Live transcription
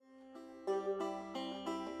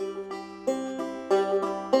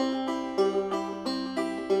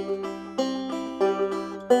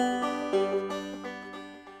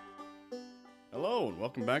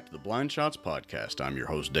welcome back to the Blind Shots Podcast. I'm your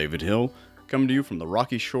host, David Hill, coming to you from the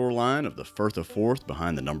rocky shoreline of the Firth of Forth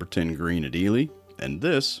behind the number 10 green at Ely, and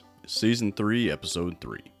this is Season 3, Episode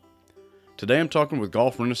 3. Today I'm talking with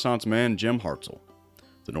golf renaissance man Jim Hartzell.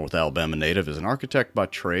 The North Alabama native is an architect by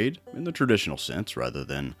trade, in the traditional sense, rather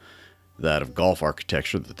than that of golf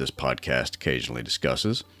architecture that this podcast occasionally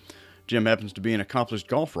discusses. Jim happens to be an accomplished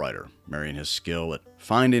golf writer, marrying his skill at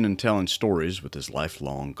finding and telling stories with his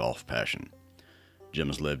lifelong golf passion. Jim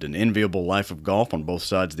has lived an enviable life of golf on both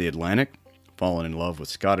sides of the Atlantic, falling in love with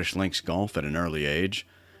Scottish links golf at an early age,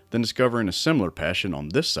 then discovering a similar passion on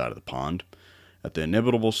this side of the pond at the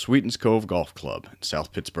inimitable Sweetens Cove Golf Club in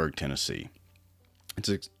South Pittsburgh, Tennessee.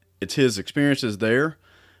 It's his experiences there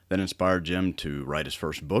that inspired Jim to write his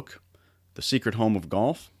first book, The Secret Home of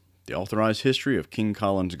Golf, The Authorized History of King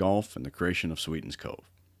Collins Golf, and the creation of Sweetens Cove.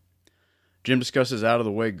 Jim discusses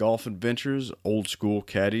out-of-the-way golf adventures, old-school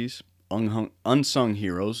caddies, unsung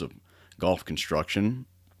heroes of golf construction,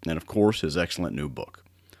 and of course his excellent new book,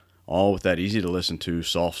 all with that easy-to-listen-to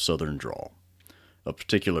soft southern drawl. A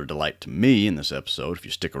particular delight to me in this episode, if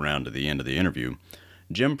you stick around to the end of the interview,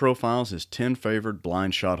 Jim profiles his 10 favorite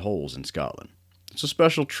blind shot holes in Scotland. It's a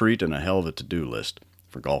special treat and a hell of a to-do list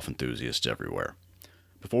for golf enthusiasts everywhere.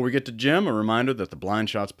 Before we get to Jim, a reminder that the Blind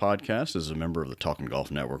Shots Podcast is a member of the Talkin'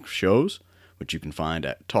 Golf Network of shows, which you can find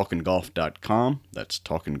at talkingolf.com. That's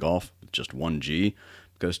Talkin' Golf with just one G,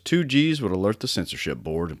 because 2 G's would alert the censorship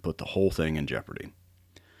board and put the whole thing in jeopardy.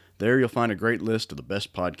 There you'll find a great list of the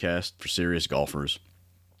best podcasts for serious golfers,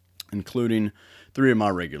 including 3 of my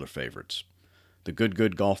regular favorites. The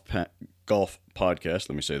Good Golf Podcast,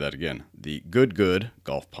 let me say that again. The Good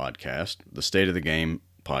Golf Podcast, the State of the Game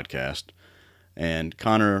Podcast, and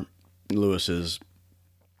Connor Lewis's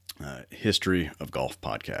History of Golf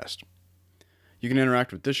Podcast. You can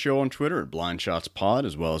interact with this show on Twitter at Blind Shots Pod,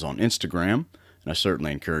 as well as on Instagram, and I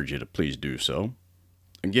certainly encourage you to please do so.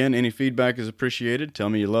 Again, any feedback is appreciated. Tell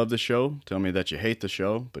me you love the show. Tell me that you hate the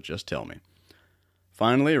show, but just tell me.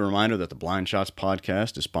 Finally, a reminder that the Blind Shots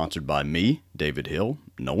Podcast is sponsored by me, David Hill,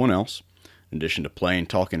 no one else. In addition to playing,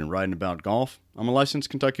 talking, and writing about golf, I'm a licensed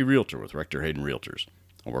Kentucky realtor with Rector Hayden Realtors.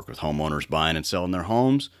 I work with homeowners buying and selling their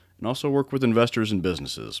homes, and also work with investors and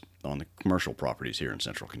businesses on the commercial properties here in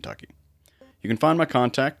central Kentucky. You can find my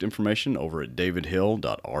contact information over at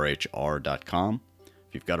davidhill.rhr.com.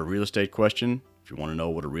 If you've got a real estate question, if you want to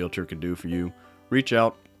know what a realtor can do for you, reach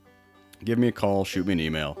out, give me a call, shoot me an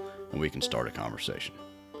email, and we can start a conversation.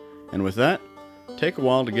 And with that, take a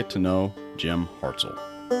while to get to know Jim Hartzell.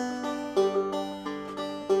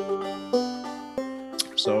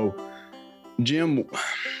 So, Jim,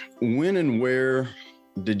 when and where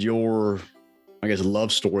did your,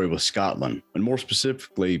 love story with Scotland, and more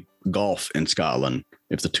specifically, golf in Scotland,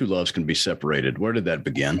 if the two loves can be separated, where did that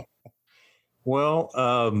begin?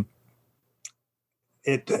 Well,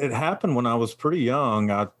 it happened when I was pretty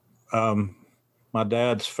young. My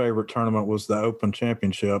dad's favorite tournament was the Open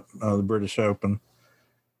Championship, the British Open.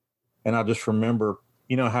 And I just remember,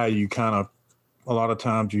 you know how you kind of, a lot of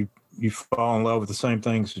times you fall in love with the same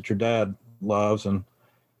things that your dad loves. And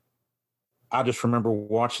I just remember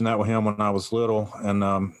watching that with him when I was little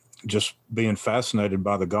and just being fascinated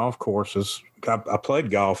by the golf courses. I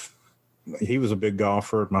played golf. He was a big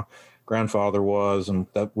golfer. My grandfather was, and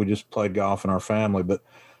that we just played golf in our family. But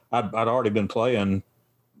I'd already been playing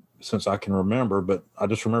since I can remember, but I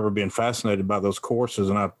just remember being fascinated by those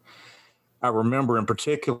courses. And I remember in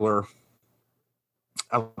particular,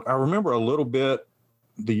 I remember a little bit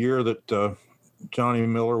the year that Johnny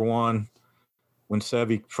Miller won when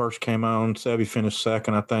Seve first came on. Seve finished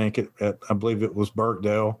second, I think, at I believe it was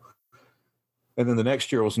Birkdale. And then the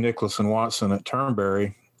next year was Nicklaus and Watson at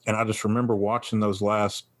Turnberry. And I just remember watching those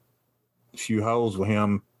last few holes with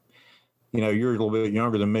him. You know, you're a little bit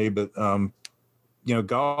younger than me, but,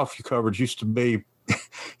 golf coverage used to be,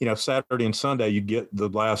 Saturday and Sunday, you'd get the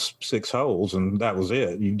last 6 holes, and that was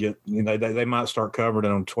it. You get, they might start covering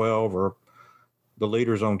it on 12 or the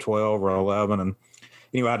leaders on 12 or 11. And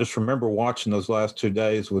anyway, I just remember watching those last 2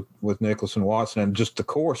 days with Nicklaus and Watson, and just the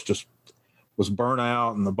course just was burnt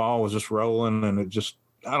out and the ball was just rolling, and it just,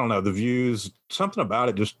 I don't know, the views, something about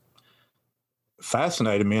it just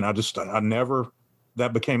fascinated me. And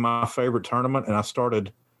that became my favorite tournament. And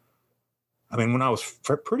when I was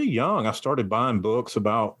pretty young, I started buying books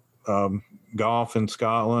about golf in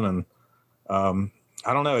Scotland. And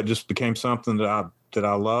I don't know, it just became something that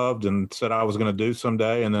I loved and said I was going to do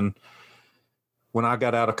someday. And then when I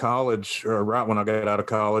got out of college, or right when I got out of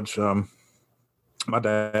college, my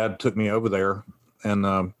dad took me over there, and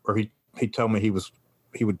or he told me he would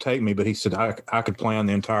take me, but he said I could plan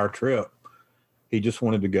the entire trip. He just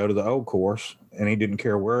wanted to go to the old course, and he didn't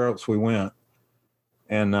care where else we went.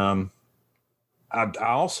 And I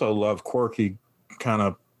also love quirky kind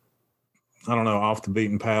of, I don't know, off the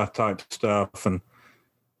beaten path type stuff. And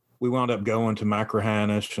we wound up going to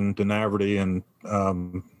Machrihanish and Dunaverty, and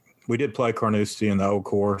we did play Carnoustie in the old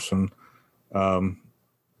course, and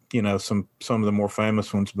some of the more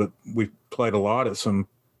famous ones. But we played a lot at some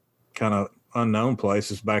kind of unknown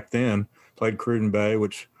places back then. Played Cruden Bay,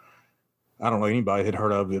 which I don't know anybody had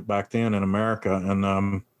heard of it back then in America, and I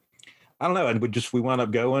don't know. And we wound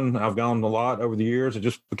up going. I've gone a lot over the years. It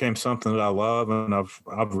just became something that I love, and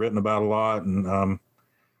I've written about a lot. And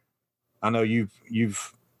I know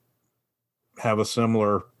you've have a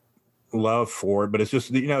similar love for it, but it's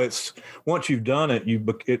just, it's once you've done it,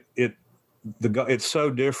 it's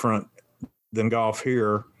so different than golf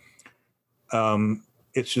here.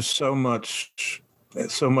 It's just so much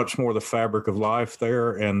more the fabric of life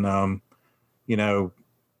there, and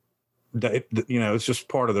it's just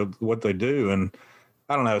part of what they do. And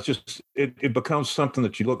I don't know, it's just, it becomes something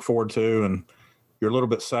that you look forward to, and you're a little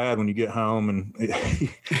bit sad when you get home, and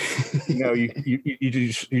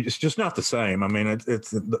it's just not the same. I mean,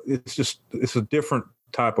 it's a different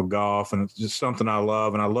type of golf, and it's just something I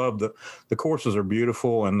love. And I love the courses are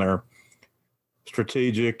beautiful, and they're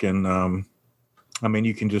strategic. And I mean,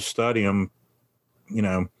 you can just study them.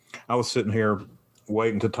 I was sitting here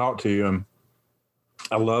waiting to talk to you, and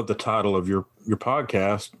I love the title of your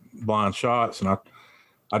podcast, Blind Shots. And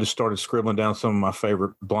I just started scribbling down some of my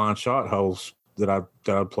favorite blind shot holes that I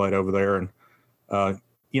played over there. And,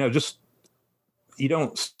 just, you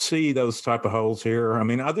don't see those type of holes here. I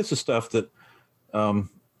mean, this is stuff that a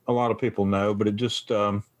lot of people know, but it's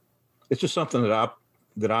just something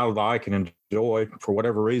that I like and enjoy for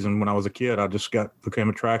whatever reason. When I was a kid, I just became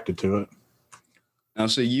attracted to it. Now,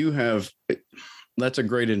 so that's a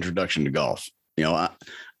great introduction to golf. I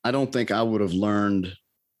don't think I would have learned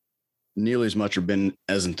nearly as much or been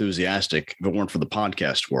as enthusiastic if it weren't for the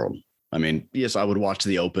podcast world. I mean, yes, I would watch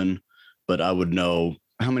the Open, but I would know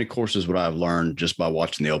how many courses would I have learned just by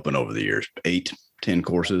watching the Open over the years? 8, 10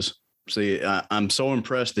 courses. See, I'm so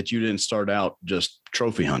impressed that you didn't start out just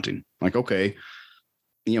trophy hunting. Like, okay,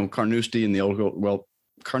 Carnoustie and the old, well,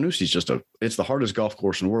 Carnoustie's it's the hardest golf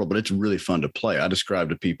course in the world, but it's really fun to play. I describe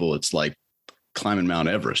to people, it's like climbing Mount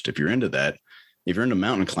Everest. If you're into that, if you're into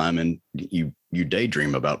mountain climbing, you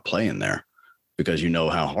daydream about playing there because you know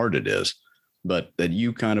how hard it is. But that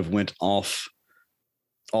you kind of went off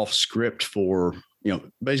script for,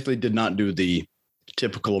 basically did not do the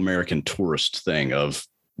typical American tourist thing of,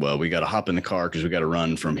 well, we got to hop in the car because we got to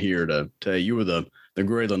run from here to you were the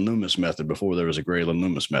Graylin Loomis method before there was a Graylin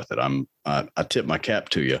Loomis method. I tip my cap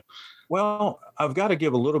to you. Well, I've got to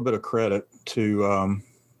give a little bit of credit to, a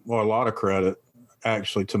lot of credit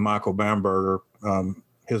actually to Michael Bamberger,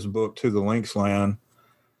 his book, To the Links Land.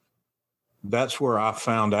 That's where I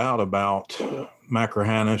found out about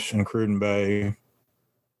Machrihanish and Cruden Bay.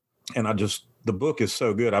 And the book is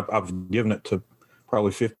so good. I've given it to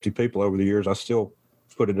probably 50 people over the years. I still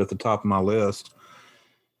put it at the top of my list.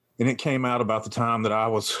 And it came out about the time that I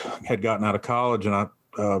had gotten out of college, and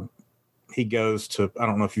he goes to, I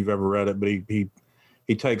don't know if you've ever read it, but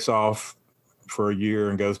he takes off for a year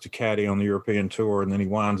and goes to caddy on the European tour. And then he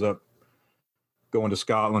winds up going to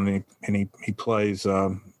Scotland, and he plays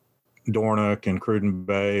Dornoch and Cruden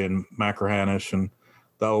Bay and Machrihanish and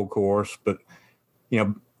the old course. But,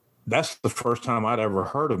 that's the first time I'd ever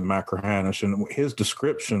heard of Machrihanish, and his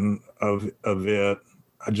description of it,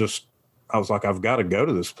 I was like, I've got to go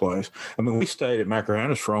to this place. I mean, we stayed at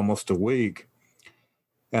Machrihanish for almost a week,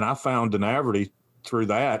 and I found Dunaverty through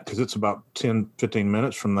that because it's about 10, 15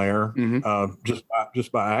 minutes from there,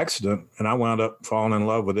 just by accident. And I wound up falling in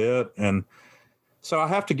love with it. And so I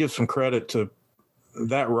have to give some credit to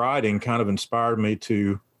that writing. Kind of inspired me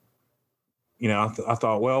to, I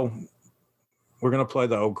thought, well, we're going to play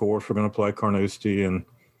the old course. We're going to play Carnoustie. And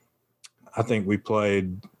I think we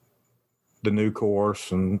played the new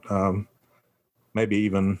course, and maybe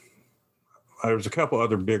even there was a couple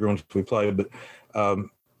other bigger ones we played, but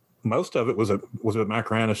most of it was at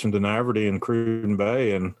Machrihanish and Dunaverty and Cruden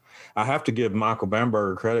Bay. And I have to give Michael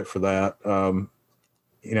Bamberger credit for that.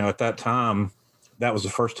 At that time, that was the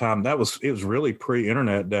first time it was really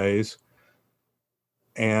pre-internet days.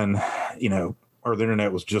 And, or the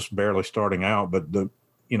internet was just barely starting out, but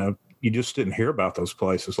you just didn't hear about those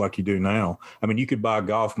places like you do now. I mean, you could buy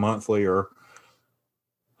Golf Monthly, or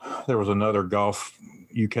there was another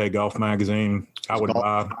UK golf magazine I would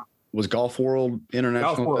buy. Was Golf World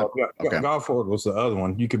International? Golf World, yeah. Okay. Golf World was the other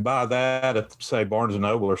one. You could buy that at, say, Barnes &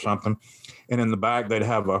 Noble or something. And in the back, they'd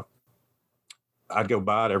have I'd go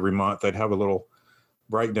buy it every month. They'd have a little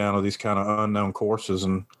breakdown of these kind of unknown courses.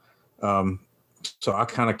 And so I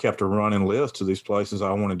kind of kept a running list of these places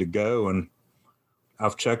I wanted to go. And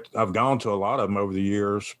I've gone to a lot of them over the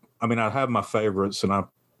years. I mean, I have my favorites, and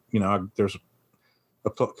there's a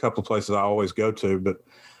couple of places I always go to, but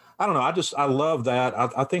I don't know. I love that.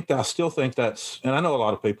 I think that I still think that's, and I know a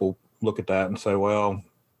lot of people look at that and say, well,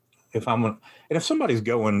 if somebody's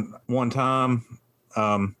going one time,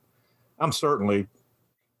 I'm certainly,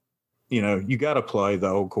 you got to play the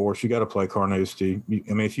old course. You got to play Carnoustie.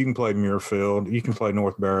 I mean, if you can play Muirfield, you can play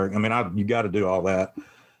North Berwick. I mean, you got to do all that.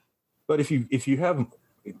 But if you have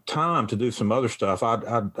time to do some other stuff,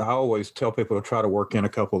 I always tell people to try to work in a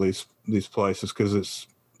couple of these places, because it's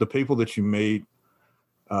the people that you meet.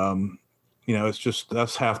 It's just,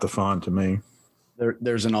 that's half the fun to me.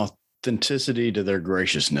 There's an authenticity to their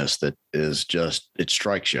graciousness that is just, it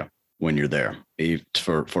strikes you when you're there.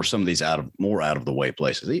 For some of these more out of the way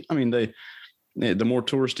places. I mean, the more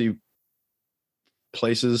touristy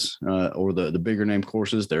places or the bigger name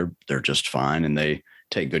courses, they're just fine and they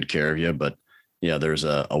take good care of you. But yeah, there's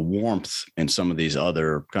a warmth in some of these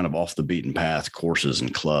other kind of off the beaten path courses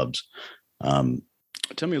and clubs.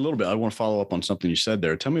 Tell me a little bit. I want to follow up on something you said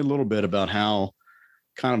there. Tell me a little bit about how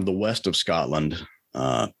kind of the west of Scotland,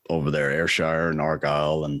 over there, Ayrshire and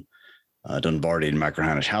Argyll and Dunbarton and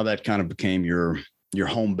Machrihanish, how that kind of became your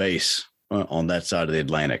home base on that side of the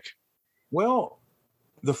Atlantic. Well,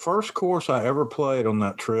 the first course I ever played on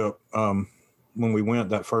that trip, when we went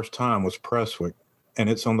that first time, was Prestwick, and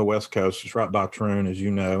it's on the West Coast. It's right by Troon, as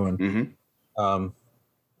you know, and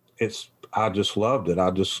I just loved it.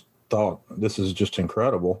 I just thought, this is just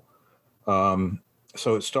incredible.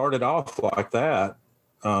 So it started off like that.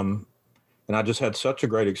 And I just had such a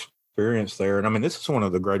great experience there. And I mean, this is one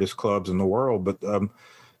of the greatest clubs in the world, but,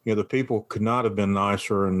 the people could not have been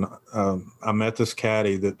nicer. And I met this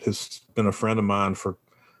caddy that has been a friend of mine for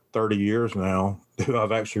 30 years now, who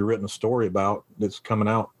I've actually written a story about that's coming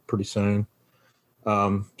out pretty soon.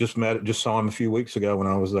 Just saw him a few weeks ago when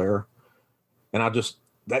I was there. And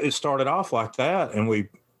it started off like that. And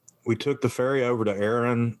we took the ferry over to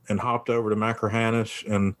Arran and hopped over to Machrihanish,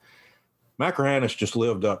 and Machrihanish just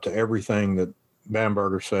lived up to everything that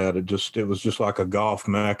Bamberger said. It was just like a golf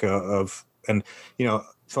mecca and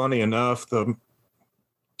funny enough, the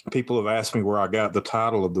people have asked me where I got the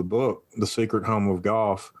title of the book, The Secret Home of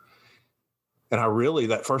Golf. And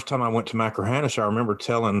that first time I went to Machrihanish, I remember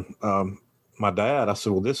telling my dad, I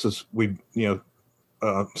said, well,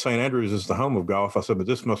 St. Andrews is the home of golf. I said, but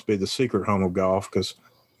this must be the secret home of golf, because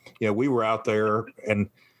we were out there and,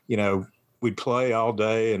 we'd play all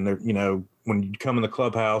day. And, when you come in the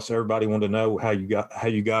clubhouse, everybody wanted to know how you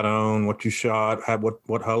got on, what you shot,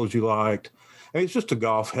 what holes you liked. I mean, it's just a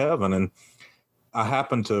golf heaven. And I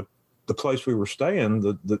happened to, the place we were staying,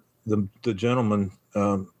 the gentleman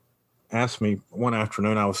asked me one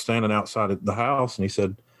afternoon, I was standing outside of the house, and he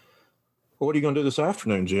said, well, what are you going to do this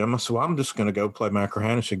afternoon, Jim? I said, well, I'm just going to go play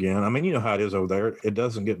Machrihanish again. I mean, you know how it is over there. It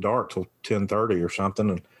doesn't get dark till 10:30 or something.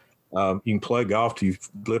 And you can play golf till you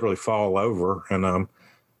literally fall over. And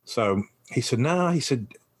so he said, no, he said,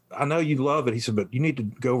 I know you love it. He said, but you need to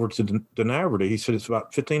go over to Dunaverty. He said, it's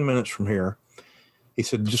about 15 minutes from here. He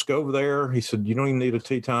said, just go over there. He said, you don't even need a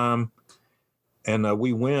tee time. And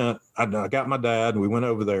we went, I got my dad, we went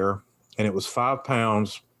over there, and it was 5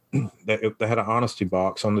 pounds. They had an honesty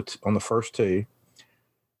box on the first tee.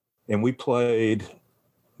 And we played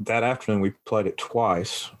that afternoon. We played it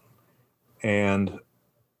twice, and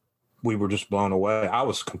we were just blown away. I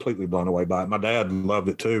was completely blown away by it. My dad loved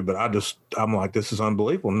it too, but I'm like, this is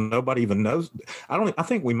unbelievable. Nobody even knows. I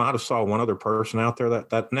think we might've saw one other person out there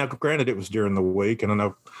that now, granted, it was during the week, and I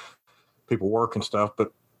know people work and stuff,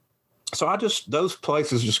 but so those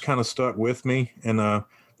places just kind of stuck with me. And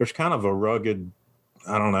there's kind of a rugged,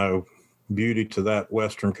 I don't know, beauty to that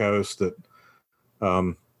Western coast that,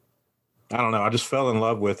 I don't know. I just fell in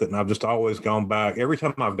love with it, and I've just always gone back. Every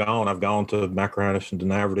time I've gone to Machrihanish and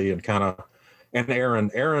Dunaverty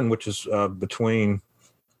and Arran, which is between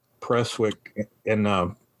Prestwick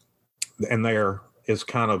and there is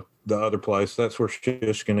kind of the other place. That's where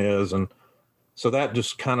Shishkin is, and so that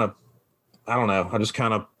just kind of, I don't know.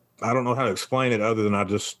 I don't know how to explain it other than I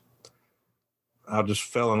just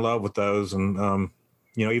fell in love with those. And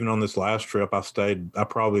even on this last trip, I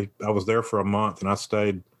was there for a month, and I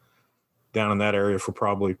stayed down in that area for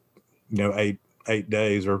probably, 8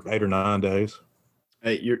 days or 8 or 9 days.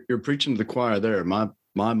 Hey, you're preaching to the choir there. My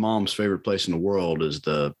mom's favorite place in the world is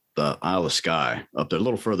the Isle of Skye up there, a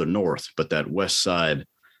little further north, but that west side,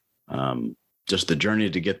 just the journey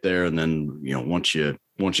to get there. And then, once you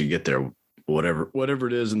get there, whatever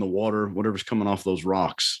it is in the water, whatever's coming off those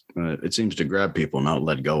rocks, it seems to grab people and not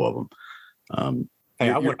let go of them. Hey,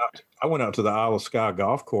 I went out to the Isle of Skye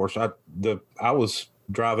golf course. I was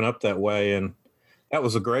driving up that way, and that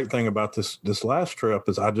was a great thing about this last trip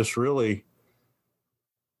is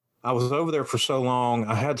I was over there for so long.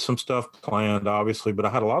 I had some stuff planned, obviously, but I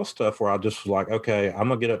had a lot of stuff where I just was like, okay, I'm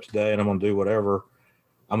gonna get up today and I'm gonna do whatever.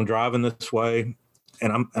 I'm driving this way,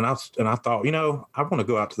 and I thought, I want to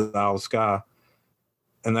go out to the Isle of Skye,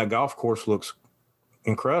 and that golf course looks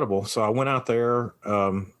incredible. So I went out there,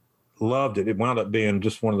 loved it. It wound up being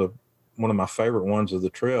just one of my favorite ones of the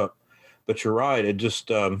trip. But you're right. It just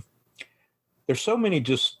there's so many.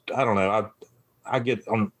 I don't know. I get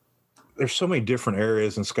on. There's so many different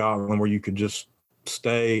areas in Scotland where you could just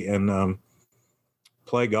stay and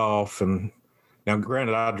play golf. And now,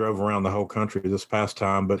 granted, I drove around the whole country this past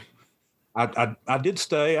time, but I did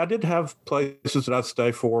stay. I did have places that I'd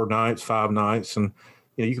stay 4 nights, 5 nights, and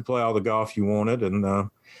you could play all the golf you wanted. And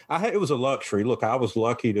it was a luxury. Look, I was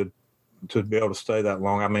lucky to be able to stay that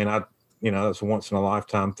long. I mean, that's a once in a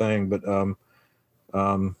lifetime thing. But I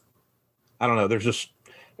don't know. There's just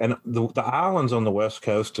and the islands on the West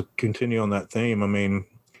Coast, to continue on that theme. I mean,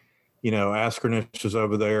 Askernish is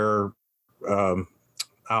over there. Isle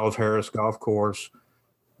of Harris golf course.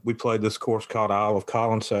 We played this course called Isle of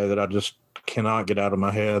Colonsay that I just cannot get out of my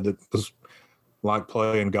head. It was like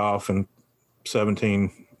playing golf in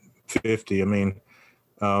 1750. I mean,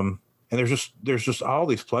 and there's just all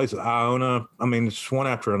these places. Iona. I mean, it's one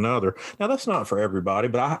after another. Now that's not for everybody,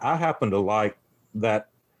 but I happen to like that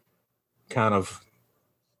kind of,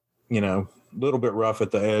 little bit rough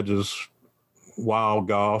at the edges, wild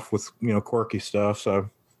golf with, quirky stuff. So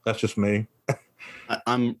that's just me.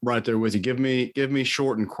 I'm right there with you. Give me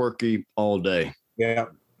short and quirky all day. Yeah.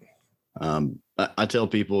 I tell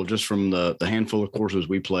people just from the handful of courses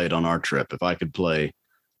we played on our trip, if I could play,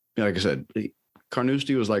 like I said,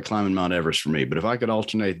 Carnoustie was like climbing Mount Everest for me. But if I could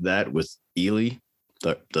alternate that with Ely,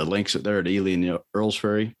 the links there at Ely and Earls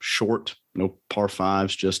Ferry, short, no par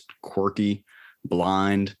fives, just quirky,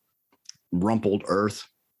 blind, rumpled earth.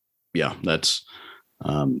 Yeah, that's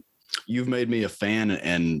you've made me a fan,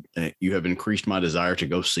 and you have increased my desire to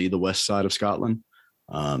go see the west side of Scotland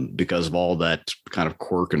because of all that kind of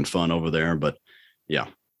quirk and fun over there. But yeah,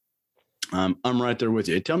 I'm right there with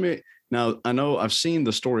you. Tell me now. I know I've seen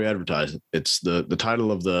the story advertised. It's the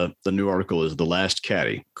title of the new article is "The Last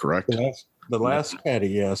Caddy," correct? The Last Caddy,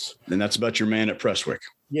 yes. And that's about your man at Prestwick.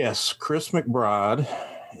 Yes, Chris McBride.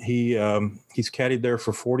 He's caddied there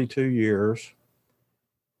for 42 years.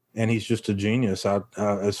 And he's just a genius.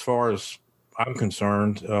 As far as I'm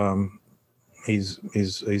concerned, he's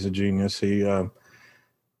a genius. He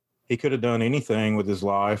could have done anything with his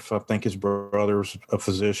life. I think his brother's a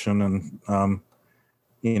physician, and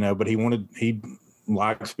but he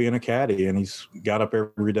likes being a caddy, and he's got up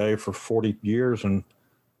every day for 40 years and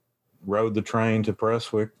rode the train to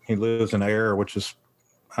Prestwick. He lives in Ayr, which is,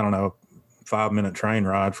 I don't know, 5-minute train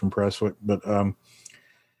ride from Prestwick, but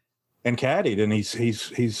and caddied, and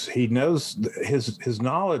he knows his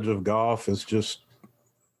knowledge of golf is just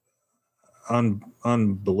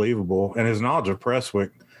unbelievable, and his knowledge of Prestwick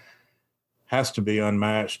has to be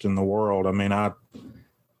unmatched in the world. I mean,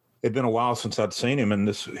 it'd been a while since I'd seen him, and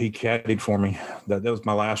he caddied for me. That was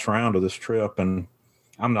my last round of this trip, and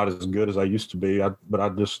I'm not as good as I used to be. But I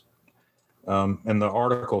just and the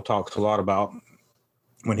article talks a lot about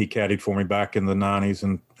when he caddied for me back in the 90s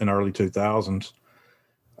and early 2000s.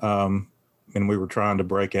 And we were trying to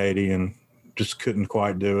break 80 and just couldn't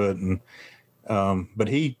quite do it. And, but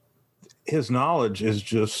his knowledge is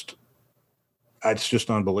it's just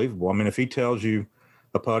unbelievable. I mean, if he tells you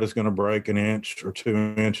a putt is going to break 1 inch or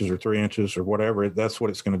 2 inches or 3 inches or whatever, that's what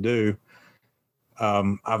it's going to do.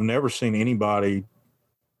 I've never seen anybody,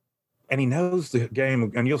 and he knows the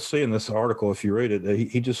game, and you'll see in this article, if you read it,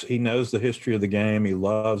 he knows the history of the game. He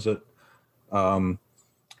loves it.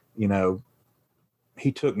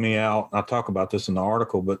 He took me out. I talk about this in the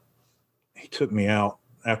article, but he took me out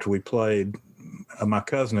after we played. My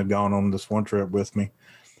cousin had gone on this one trip with me.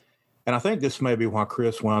 And I think this may be why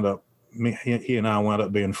Chris he and I wound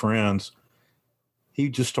up being friends. He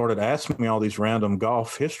just started asking me all these random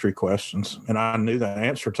golf history questions, and I knew the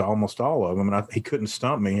answer to almost all of them. And he couldn't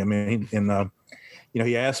stump me. I mean,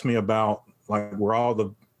 he asked me about, like, where all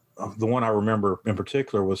the one I remember in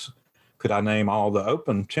particular was, could I name all the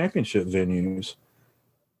Open Championship venues?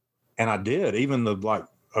 And I did, even the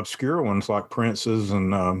obscure ones like Prince's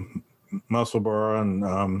and Musselburgh,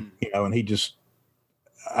 and and he just,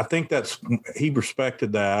 I think he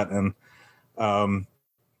respected that, and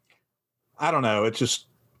I don't know, it's just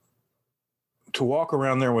to walk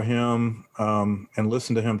around there with him and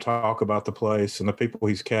listen to him talk about the place and the people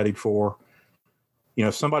he's caddied for. You know,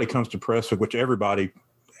 if somebody comes to Prestwick, which everybody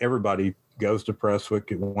goes to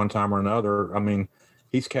Prestwick at one time or another. I mean,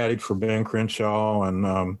 he's caddied for Ben Crenshaw,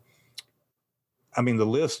 and I mean, the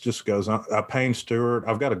list just goes on. Payne Stewart.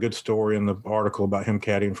 I've got a good story in the article about him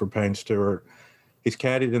caddying for Payne Stewart. He's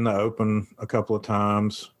caddied in the Open a couple of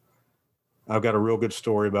times. I've got a real good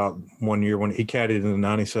story about one year when he caddied in the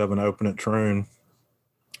 97 Open at Troon.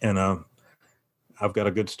 And I've got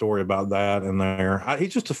a good story about that in there.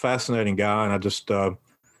 He's just a fascinating guy. And I just, you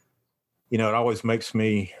know, it always makes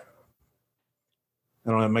me, I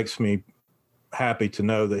don't know, it makes me happy to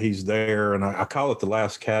know that he's there. And I call it the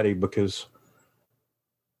last caddy because,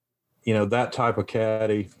 you know, that type of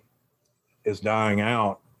caddy is dying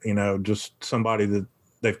out. You know, just somebody that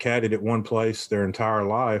they've caddied at one place their entire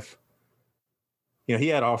life. You know, he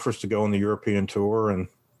had offers to go on the European tour and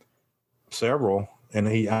several. And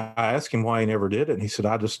I asked him why he never did it. And he said,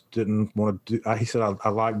 I just didn't want to do. He said, I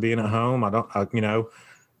like being at home. You know,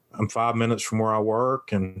 I'm 5 minutes from where I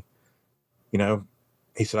work. And, you know,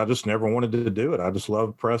 he said, I just never wanted to do it. I just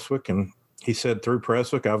love Prestwick. And he said, through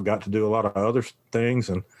Prestwick, I've got to do a lot of other things.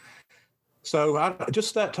 And so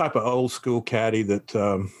just that type of old school caddy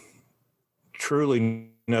that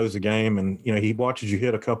truly knows the game. And, you know, he watches you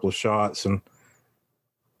hit a couple of shots, and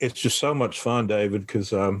it's just so much fun, David,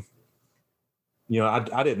 because, you know,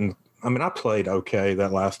 I played okay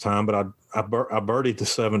that last time, but I birdied the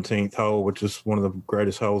 17th hole, which is one of the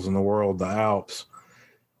greatest holes in the world, the Alps.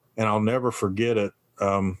 And I'll never forget it.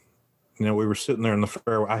 You know, we were sitting there in the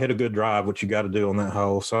fairway. I hit a good drive, which you got to do on that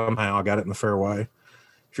hole. Somehow I got it in the fairway.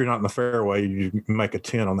 If you're not in the fairway, you make a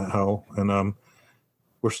 10 on that hole. And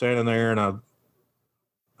we're standing there, and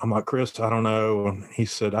I'm like, Chris, I don't know. And he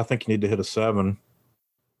said, I think you need to hit a 7.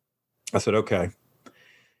 I said, okay.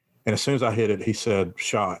 And as soon as I hit it, he said,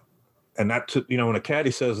 shot. And that, you know, when a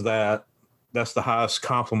caddy says that, that's the highest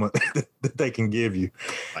compliment that they can give you.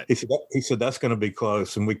 Right. He said, that's going to be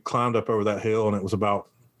close. And we climbed up over that hill, and it was about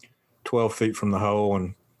 12 feet from the hole.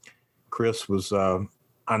 And Chris was, I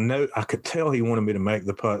could tell he wanted me to make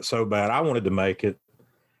the putt so bad. I wanted to make it,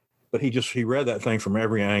 but he read that thing from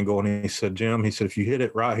every angle. And he said, Jim, he said, if you hit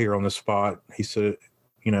it right here on this spot, he said,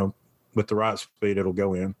 you know, with the right speed, it'll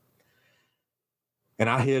go in. And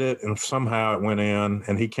I hit it, and somehow it went in,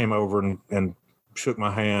 and he came over and shook my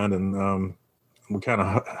hand, and we kind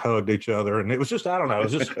of hugged each other. And it was just, I don't know, it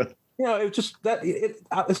was just, you know, it was just that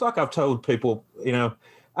it's like I've told people, you know,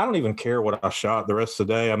 I don't even care what I shot the rest of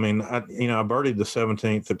the day. I mean, I birdied the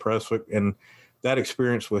 17th at Prestwick, and that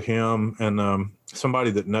experience with him and somebody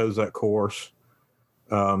that knows that course.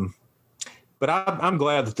 But I'm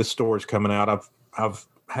glad that this story's coming out. I've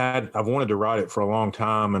wanted to write it for a long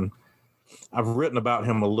time, and I've written about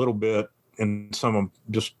him a little bit in some of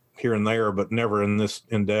just here and there, but never in this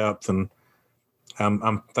in depth. And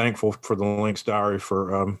I'm thankful for the Links Diary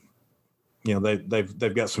for, you know,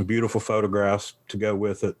 they've got some beautiful photographs to go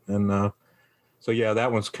with it. And so, yeah,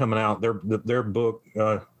 that one's coming out. Their book,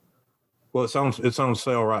 well, it's on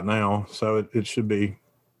sale right now. So it should be,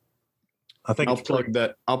 I think I'll plug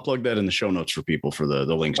that in the show notes for people for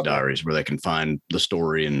the Links Diaries, where they can find the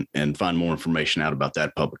story and find more information out about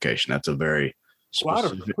that publication. That's a very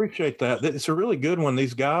specific. Well, I appreciate that. It's a really good one.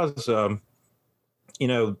 These guys, you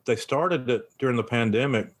know, they started it during the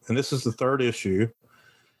pandemic, and this is the 3rd issue,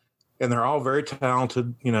 and they're all very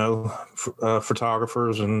talented, you know,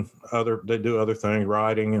 photographers and they do other things,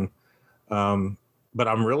 writing, and but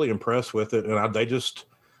I'm really impressed with it, and they just.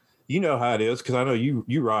 You know how it is, because I know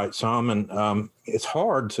you write some, and it's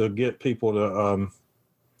hard to get people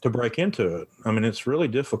to break into it. I mean, it's really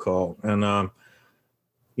difficult. And,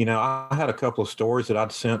 you know, I had a couple of stories that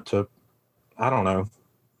I'd sent to, I don't know,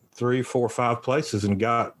 3, 4, 5 places and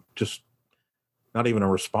got just not even a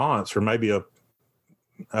response, or maybe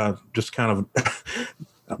just kind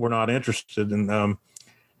of, we're not interested. And,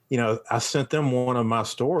 you know, I sent them one of my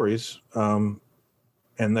stories and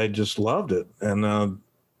they just loved it. And,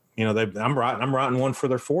 you know, I'm writing one for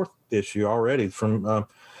their 4th issue already from,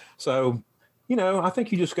 so, you know, I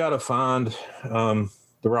think you just got to find the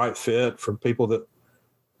right fit for people that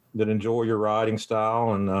enjoy your writing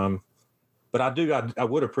style. And, but I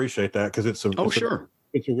would appreciate that, because it's a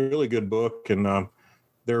really good book, and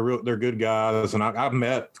they're good guys. And I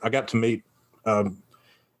got to meet,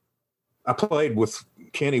 I played with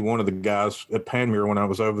Kenny, one of the guys at Panmure, when I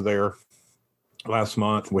was over there last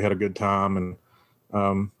month. We had a good time.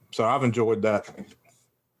 And, so I've enjoyed that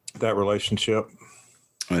relationship.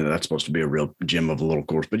 That's supposed to be a real gem of a little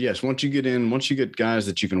course. But yes, once you get guys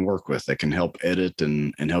that you can work with that can help edit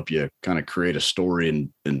and help you kind of create a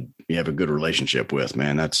story and you have a good relationship with,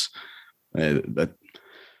 man. That's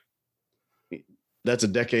a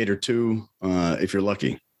decade or two, if you're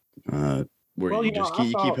lucky, where you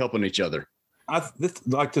keep helping each other.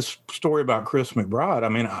 Like this story about Chris McBride. I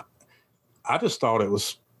mean, I just thought it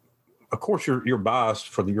was, of course, you're biased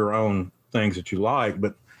for your own things that you like,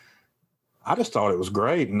 but I just thought it was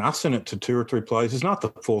great. And I sent it to 2 or 3 places, not the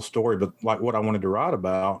full story, but like what I wanted to write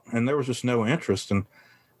about. And there was just no interest. And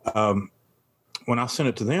when I sent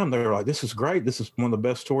it to them, they were like, this is great. This is one of the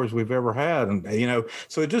best stories we've ever had. And,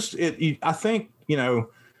 so I think, you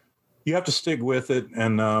have to stick with it.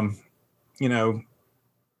 And, and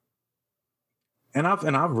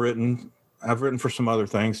I've written for some other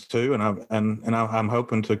things too. And I'm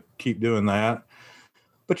hoping to keep doing that.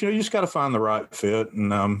 But, you just got to find the right fit.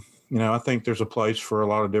 And, I think there's a place for a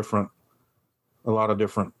lot of different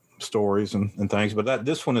stories and things, but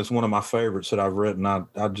this one is one of my favorites that I've written. I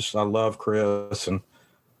love Chris, and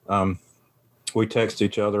we text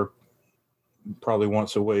each other probably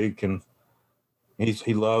once a week, and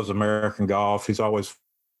he loves American golf. He follows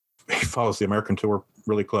the American Tour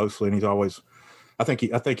really closely, and I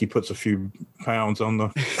think he puts a few pounds on the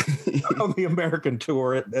on the American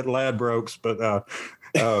Tour at Ladbrokes, but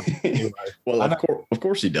anyway. Well, of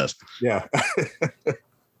course he does. Yeah.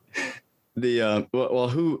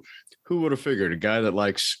 Who would have figured a guy that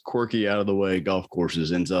likes quirky, out of the way golf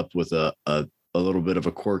courses ends up with a little bit of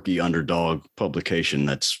a quirky underdog publication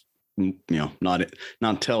that's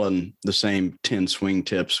not telling the same 10 swing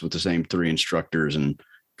tips with the same 3 instructors and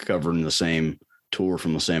covering the same tour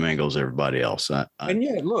from the same angle as everybody else.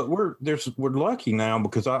 Look, we're lucky now,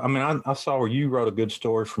 because I saw where you wrote a good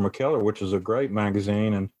story for McKellar, which is a great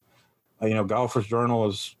magazine, and Golfer's Journal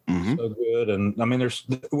is so good. And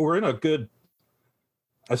we're in a good,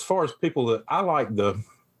 as far as people that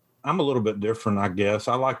I'm a little bit different, I guess.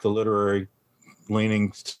 I like the literary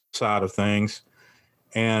leaning side of things.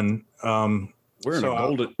 And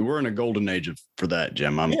we're in a golden age for that,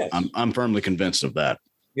 Jim. I'm firmly convinced of that.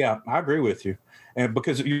 Yeah, I agree with you. And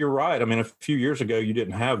because you're right. A few years ago, you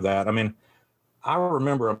didn't have that. I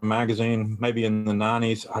remember a magazine maybe in the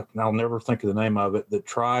 90s. I'll never think of the name of it, that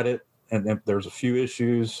tried it. And there's a few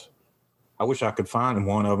issues. I wish I could find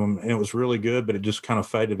one of them. And it was really good, but it just kind of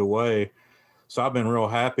faded away. So I've been real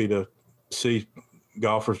happy to see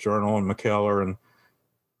Golfer's Journal and McKellar, and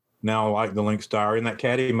now I like the Links Diary. And that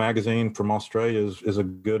Caddy magazine from Australia is a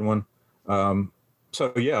good one.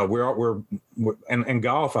 So yeah, we're and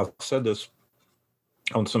golf, I've said this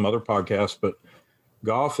on some other podcasts, but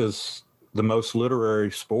golf is the most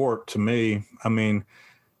literary sport to me.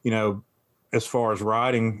 As far as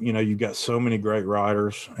writing, you've got so many great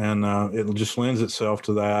writers, and it just lends itself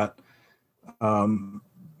to that.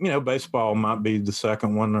 Baseball might be the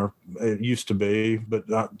second one, or it used to be, but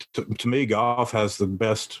to me, golf has the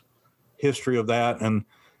best history of that, and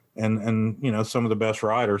some of the best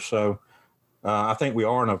writers. So I think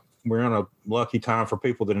we're in a lucky time for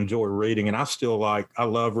people that enjoy reading, and I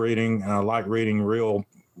love reading, and I like reading real,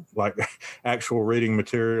 like actual reading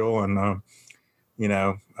material, and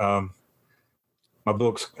my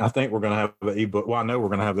books, I think we're going to have the ebook. Well, I know we're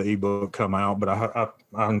going to have the ebook come out, but I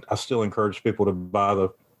still encourage people to buy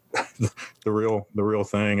the real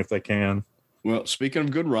thing if they can. Well, speaking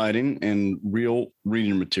of good writing and real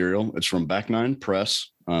reading material, it's from Back Nine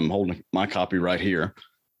Press. I'm holding my copy right here.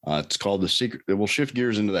 It's called The Secret. We'll shift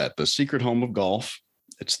gears into that. The Secret Home of Golf.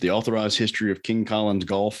 It's the authorized history of King Collins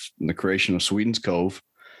Golf and the creation of Sweetens Cove.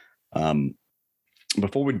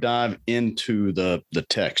 Before we dive into the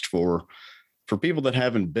text, for people that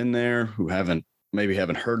haven't been there, who haven't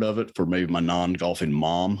heard of it, for maybe my non-golfing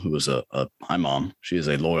mom, who is hi mom, she is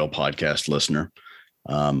a loyal podcast listener.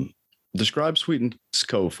 Describe Sweetens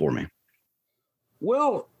Cove for me.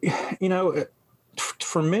 Well,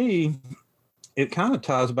 for me, it kind of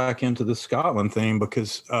ties back into the Scotland theme,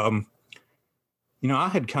 because, I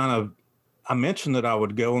mentioned that I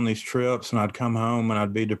would go on these trips and I'd come home and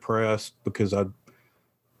I'd be depressed because I'd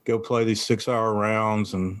go play these 6-hour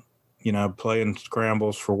rounds and, play in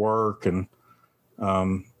scrambles for work. And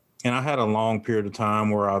I had a long period of time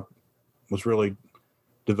where I was really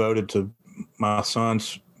devoted to my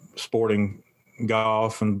son's sporting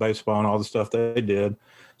golf and baseball and all the stuff they did.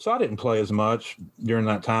 So I didn't play as much during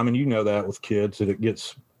that time. And that with kids, that it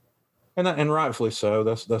gets, and rightfully so,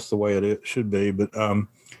 that's the way it should be. But I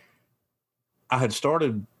had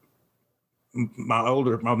started,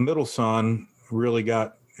 my middle son really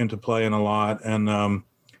got into playing a lot. And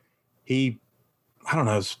it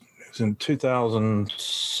was in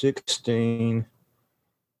 2016.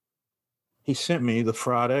 He sent me the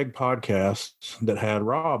Fried Egg podcast that had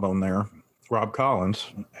Rob on there, Rob Collins,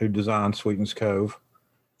 who designed Sweetens Cove.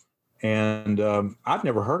 And I'd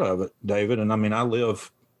never heard of it, David. And I mean, I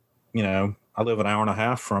live an hour and a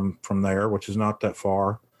half from there, which is not that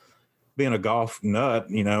far. Being a golf nut,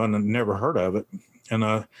 and I never heard of it.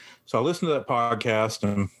 And so I listened to that podcast,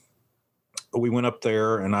 and we went up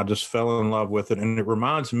there, and I just fell in love with it. And it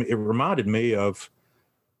reminded me of,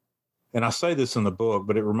 and I say this in the book,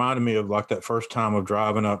 but it reminded me of like that first time of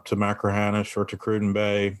driving up to Machrihanish or to Cruden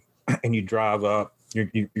Bay, and you drive up,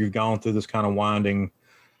 you're going through this kind of winding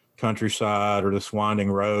countryside or this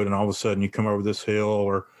winding road, and all of a sudden you come over this hill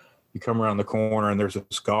or you come around the corner and there's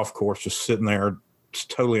this golf course just sitting there. It's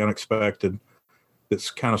totally unexpected.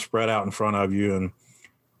 It's kind of spread out in front of you, and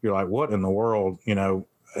you're like, what in the world,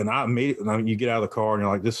 and I immediately, you get out of the car and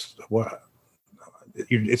you're like, this, what?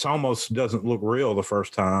 It's almost doesn't look real the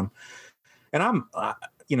first time. And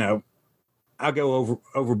I go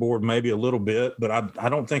overboard maybe a little bit, but I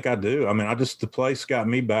don't think I do. I mean, the place got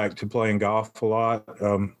me back to playing golf a lot.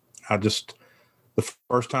 The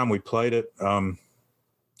first time we played it,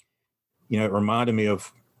 it reminded me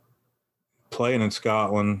of playing in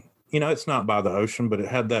Scotland. It's not by the ocean, but it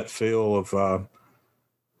had that feel of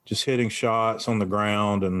just hitting shots on the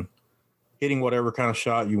ground and hitting whatever kind of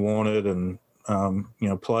shot you wanted, and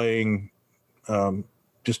playing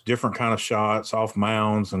just different kind of shots off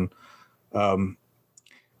mounds, and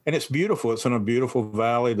it's beautiful. It's in a beautiful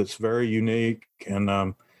valley that's very unique,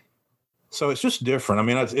 and so it's just different. I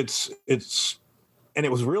mean, it's and it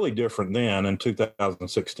was really different then in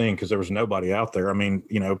 2016 because there was nobody out there. I mean,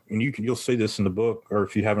 and you'll see this in the book, or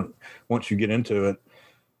if you haven't, once you get into it,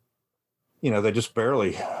 they just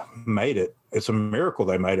barely made it. It's a miracle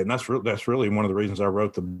they made it. And that's really one of the reasons I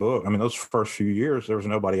wrote the book. I mean, those first few years, there was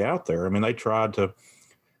nobody out there. I mean, they tried to,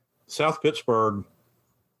 South Pittsburgh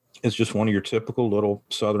is just one of your typical little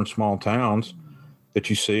southern small towns that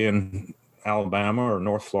you see in Alabama or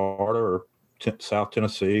North Florida or South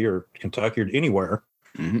Tennessee or Kentucky or anywhere.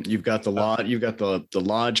 Mm-hmm. You've got the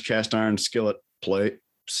Lodge cast iron skillet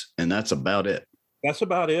plates, and that's about it. That's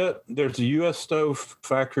about it. There's a U.S. Stove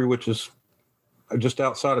factory, which is just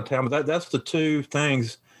outside of town, but that's the two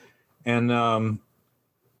things. And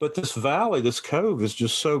but this valley, this cove is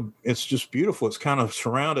it's just beautiful. It's kind of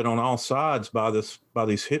surrounded on all sides by these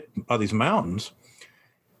mountains.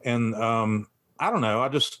 And I don't know,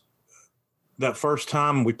 that first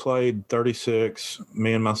time we played 36,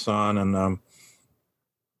 me and my son, and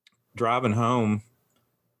driving home,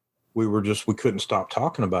 we couldn't stop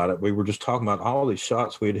talking about it. We were just talking about all these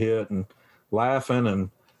shots we'd hit and laughing.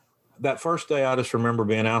 And that first day, I just remember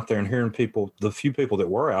being out there and hearing the few people that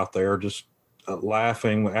were out there just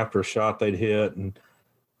laughing after a shot they'd hit. And,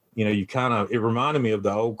 it reminded me of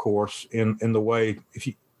the old course in the way, if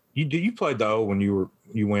you played the old when you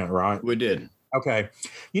went, right? We did. Okay.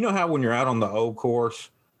 You know how when you're out on the old course,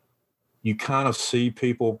 you kind of see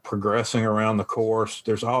people progressing around the course.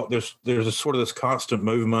 There's a sort of this constant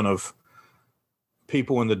movement of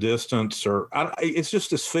people in the distance, it's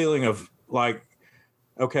just this feeling of like,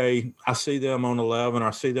 okay, I see them on 11, or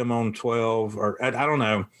I see them on 12, or I don't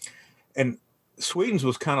know. And Sweetens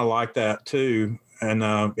was kind of like that too. And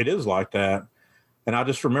it is like that. And I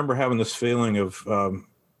just remember having this feeling of,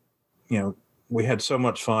 we had so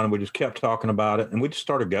much fun, and we just kept talking about it, and we just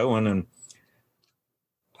started going, and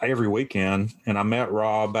every weekend. And I met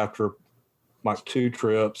Rob after like 2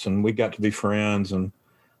 trips, and we got to be friends. And,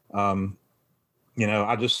 the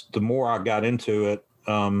more I got into it,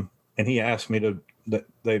 and he asked me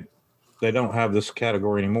they don't have this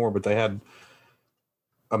category anymore, but they had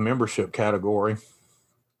a membership category,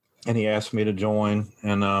 and he asked me to join.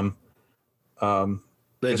 And,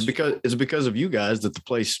 it's because of you guys that the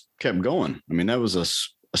place kept going. I mean, that was a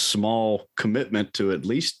small commitment to at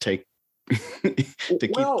least take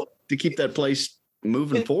to keep that place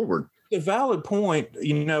moving forward. A valid point.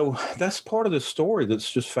 That's part of the story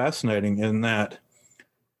that's just fascinating, in that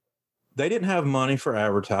they didn't have money for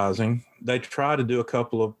advertising. They tried to do a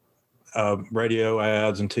couple of radio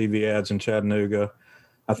ads and TV ads in Chattanooga.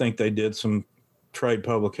 I think they did some trade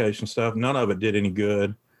publication stuff. None of it did any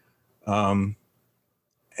good. And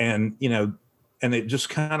it just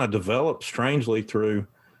kind of developed strangely through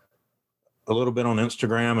a little bit on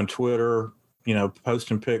Instagram and Twitter,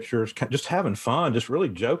 posting pictures, just having fun, just really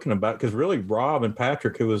joking about, because really Rob and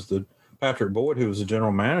Patrick, Patrick Boyd, who was the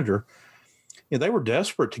general manager, they were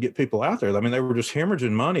desperate to get people out there. I mean, they were just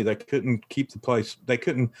hemorrhaging money. They couldn't keep the place.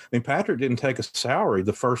 Patrick didn't take a salary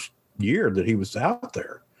the first year that he was out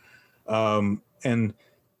there. And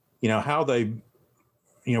how they,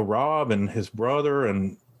 Rob and his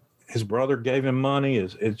brother gave him money.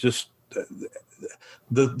 It's just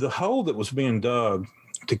the hole that was being dug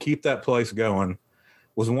to keep that place going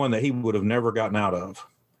was one that he would have never gotten out of.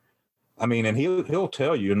 I mean, and he'll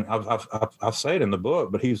tell you, and I've said it in the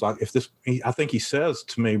book, but he's like, I think he says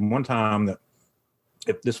to me one time that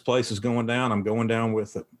if this place is going down, I'm going down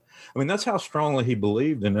with it. I mean, that's how strongly he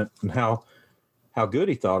believed in it and how good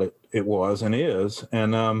he thought it was and is.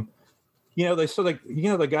 And,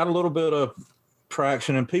 they got a little bit of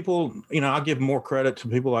traction, and people, I give more credit to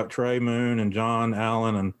people like Trey Moon and John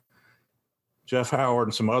Allen and Jeff Howard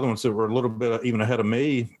and some other ones that were a little bit even ahead of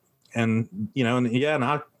me. And,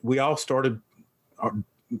 we all started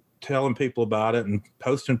telling people about it and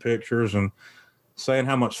posting pictures and saying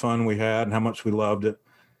how much fun we had and how much we loved it.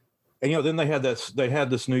 And, then they had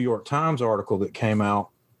this New York Times article that came out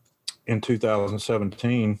in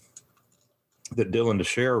 2017 that Dylan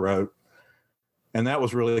DeShare wrote. And that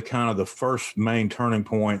was really kind of the first main turning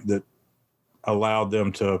point that allowed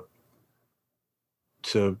them to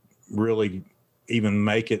really even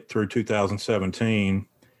make it through 2017.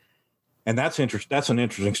 And that's an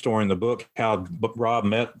interesting story in the book, how Rob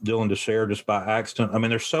met Dylan DeShare just by accident. I mean,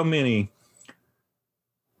 there's so many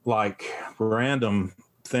like random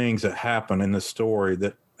things that happen in this story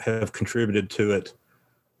that have contributed to it,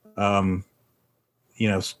 to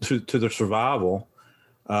the survival.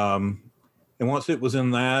 And once it was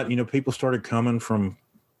in that, people started coming from,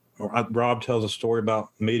 Rob tells a story about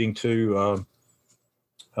meeting two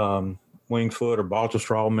Wingfoot or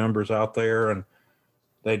Baltusrol members out there, and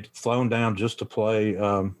they'd flown down just to play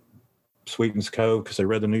Sweetens Cove because they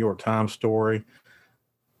read the New York Times story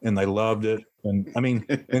and they loved it. And I mean,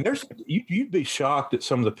 and you'd be shocked at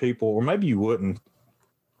some of the people, or maybe you wouldn't,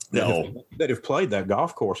 that have played that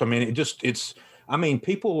golf course. I mean,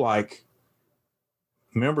 people like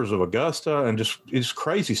members of Augusta and it's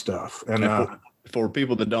crazy stuff. And for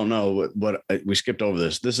people that don't know what we skipped over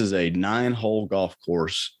this is a 9-hole golf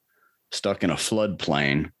course stuck in a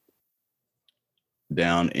floodplain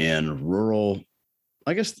down in rural,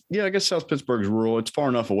 I guess South Pittsburgh is rural. It's far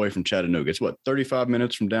enough away from Chattanooga. It's 35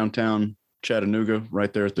 minutes from downtown Chattanooga,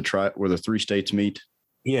 right there at where the three states meet.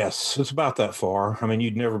 Yes, it's about that far. I mean,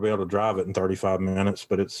 you'd never be able to drive it in 35 minutes,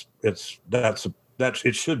 but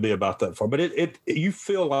it should be about that far. But you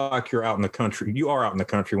feel like you're out in the country. You are out in the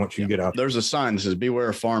country once you get out. There's a sign that says beware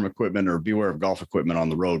of farm equipment or beware of golf equipment on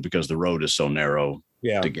the road because the road is so narrow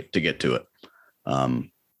to get to it.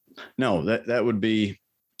 No, that would be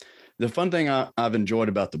the fun thing I've enjoyed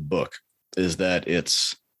about the book is that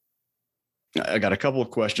I got a couple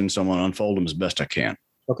of questions, so I'm going to unfold them as best I can.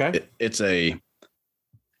 Okay. It's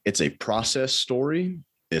a process story.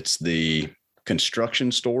 It's the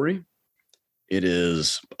construction story. It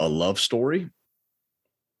is a love story.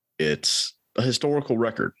 It's a historical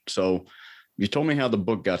record. So you told me how the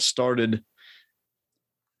book got started.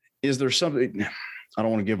 Is there something, I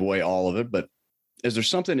don't want to give away all of it, but is there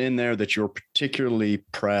something in there that you're particularly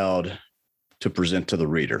proud to present to the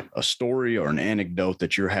reader? A story or an anecdote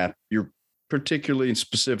that you're particularly and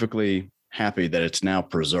specifically happy that it's now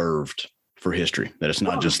preserved for history, that it's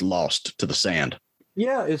not just lost to the sand?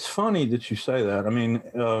 Yeah, it's funny that you say that. I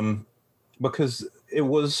mean, because it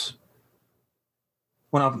was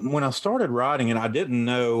when I started writing it, I didn't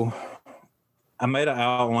know. I made an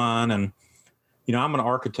outline, and I'm an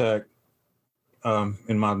architect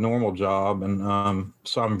in my normal job, and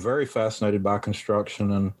so I'm very fascinated by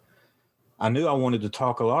construction, and I knew I wanted to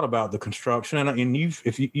talk a lot about the construction. And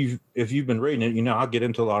if you've been reading it, I'll get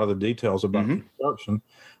into a lot of the details about construction,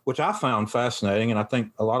 which I found fascinating, and I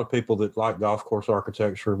think a lot of people that like golf course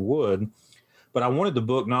architecture would. But I wanted the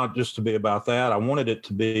book not just to be about that. I wanted it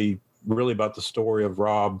to be really about the story of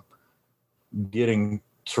Rob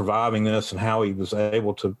surviving this and how he was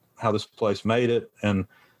able to, how this place made it. And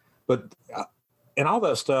all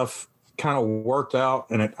that stuff kind of worked out.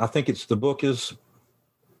 And I think the book is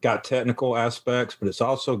got technical aspects, but it's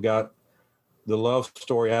also got the love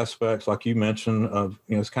story aspects, like you mentioned, of,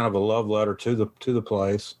 it's kind of a love letter to the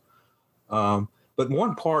place. But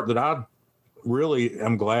one part that I really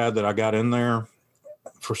am glad that I got in there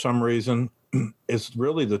for some reason is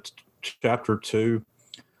really the chapter 2,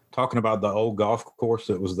 talking about the old golf course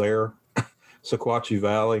that was there, Sequatchie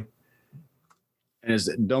Valley.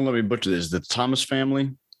 And don't let me butcher this, the Thomas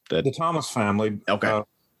family? The Thomas family. Okay.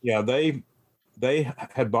 They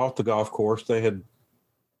had bought the golf course. They had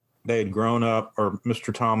grown up, or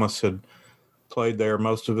Mr. Thomas had played there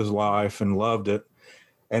most of his life and loved it.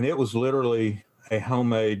 And it was literally a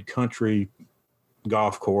homemade country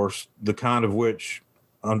golf course, the kind of which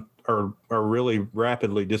are really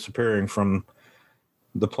rapidly disappearing from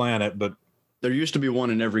the planet. But there used to be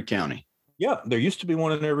one in every county. Yeah, there used to be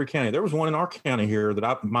one in every county. There was one in our county here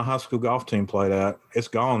that my high school golf team played at. It's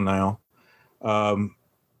gone now.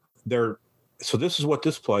 so this is what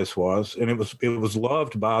this place was, and it was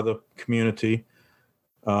loved by the community.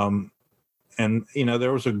 And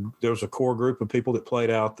there was a core group of people that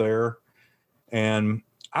played out there, and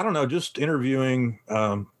I don't know, just interviewing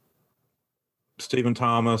Stephen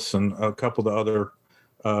Thomas and a couple of the other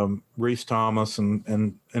Reese Thomas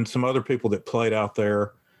and some other people that played out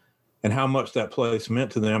there, and how much that place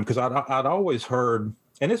meant to them, because I'd always heard,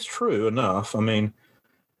 and it's true enough. I mean,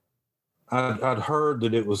 I'd heard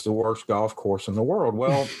that it was the worst golf course in the world.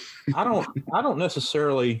 Well, I don't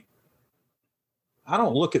necessarily. I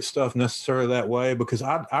don't look at stuff necessarily that way, because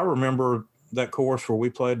I remember that course where we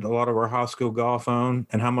played a lot of our high school golf on,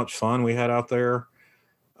 and how much fun we had out there.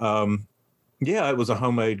 Yeah, it was a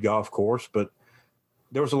homemade golf course, but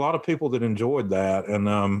there was a lot of people that enjoyed that. And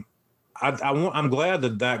I'm glad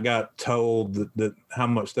that got told, that how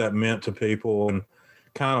much that meant to people and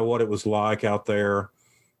kind of what it was like out there.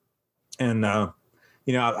 And,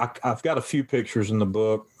 I've got a few pictures in the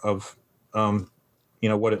book of,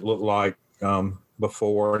 what it looked like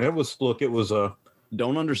before. And it was a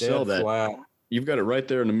don't undersell that. Flat. You've got it right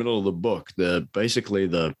there in the middle of the book. Basically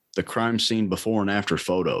the crime scene before and after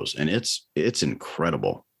photos, and it's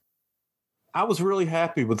incredible. I was really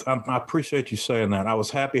happy with. I appreciate you saying that. I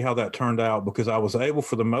was happy how that turned out, because I was able,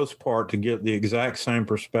 for the most part, to get the exact same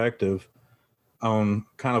perspective on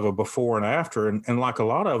kind of a before and after. And like a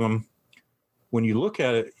lot of them, when you look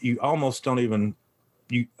at it, you almost don't even.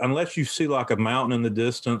 Unless you see like a mountain in the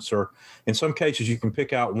distance, or in some cases you can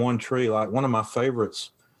pick out one tree. Like one of my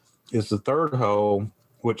favorites is the third hole,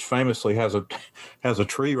 which famously has a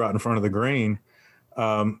tree right in front of the green.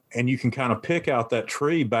 And you can kind of pick out that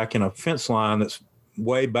tree back in a fence line that's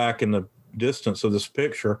way back in the distance of this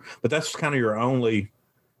picture, but that's kind of your only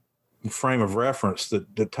frame of reference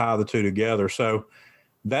that tie the two together. So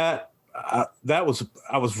I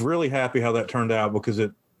was really happy how that turned out, because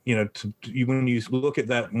it, when you look at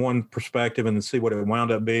that one perspective and then see what it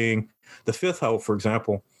wound up being, the fifth hole, for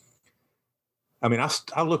example. I mean,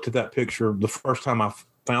 I looked at that picture the first time I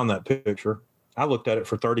found that picture. I looked at it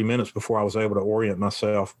for 30 minutes before I was able to orient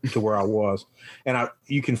myself to where I was. And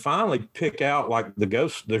you can finally pick out like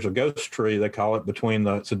there's a ghost tree, they call it,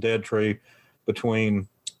 it's a dead tree between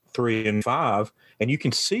 3 and 5. And you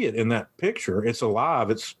can see it in that picture. It's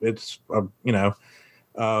alive. So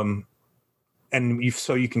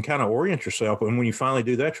you can kind of orient yourself. And when you finally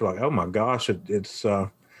do that, you're like, oh my gosh,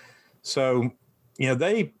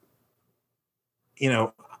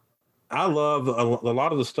 I love a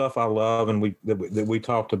lot of the stuff I love, and that we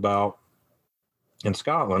talked about in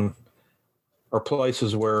Scotland, are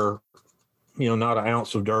places where, not an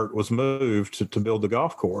ounce of dirt was moved to build the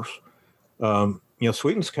golf course.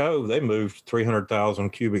 Sweetens Cove, they moved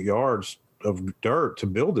 300,000 cubic yards of dirt to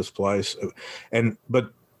build this place.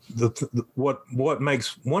 But what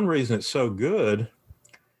makes one reason it's so good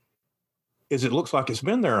is it looks like it's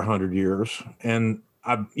been there 100 years. And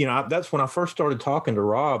that's when I first started talking to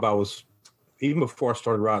Rob. Even before I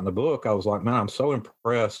started writing the book, I was like, man, I'm so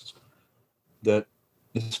impressed that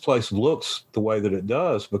this place looks the way that it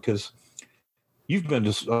does, because you've been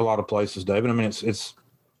to a lot of places, David. I mean, it's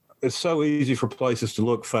so easy for places to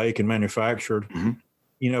look fake and manufactured,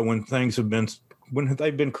 when when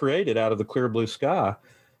they've been created out of the clear blue sky.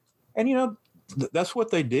 And, that's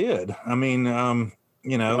what they did. I mean,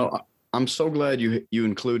 Well, I'm so glad you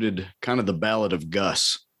included kind of the Ballad of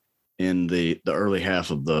Gus in the early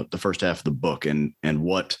half of the first half of the book, and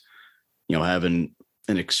what, having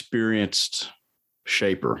an experienced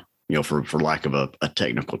shaper, for lack of a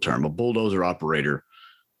technical term, a bulldozer operator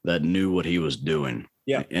that knew what he was doing.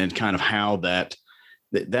 Yeah. And kind of how that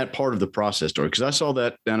part of the process story, because I saw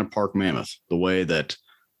that down at Park Mammoth, the way that,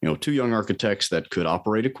 two young architects that could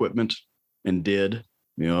operate equipment and did.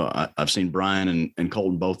 I've seen Brian and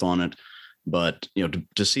Colton both on it, but,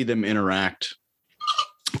 to see them interact,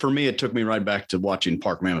 for me, it took me right back to watching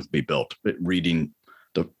Park Mammoth be built, reading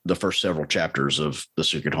the first several chapters of The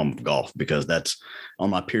Secret Home of Golf, because that's on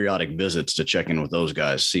my periodic visits to check in with those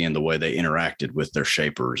guys, seeing the way they interacted with their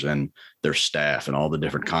shapers and their staff and all the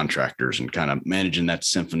different contractors, and kind of managing that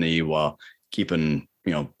symphony while keeping,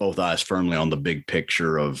 both eyes firmly on the big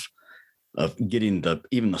picture of getting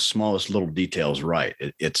even the smallest little details right.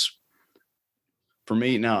 It's for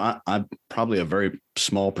me now, I'm probably a very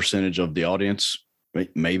small percentage of the audience,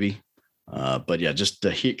 maybe. But yeah, just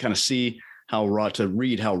to kind of see to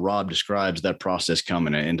read how Rob describes that process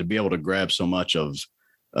coming, and to be able to grab so much of,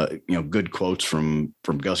 good quotes from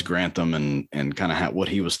Gus Grantham and kind of what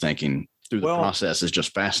he was thinking through the process is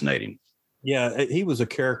just fascinating. Yeah, he was a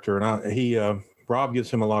character, and Rob gives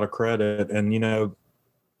him a lot of credit. And,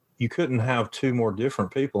 you couldn't have two more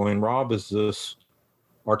different people. I mean, Rob is this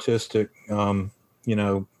artistic. You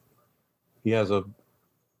know, he has a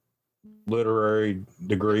literary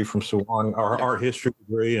degree from Sewanee, or art history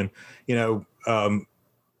degree, and you know,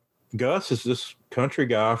 Gus is this country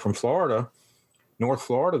guy from Florida, North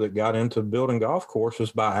Florida, that got into building golf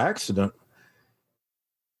courses by accident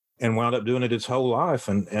and wound up doing it his whole life.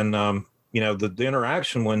 And you know, the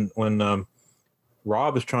interaction when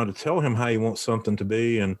Rob is trying to tell him how he wants something to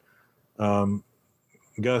be, and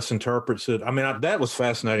Gus interprets it. I mean, that was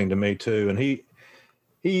fascinating to me too. And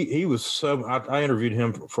he was so. I interviewed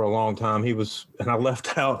him for a long time. He was, and I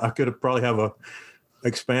left out. I could have probably have a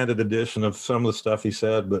expanded edition of some of the stuff he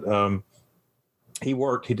said, but he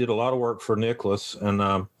did a lot of work for Nicklaus,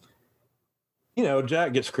 and you know,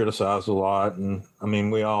 Jack gets criticized a lot, and I mean,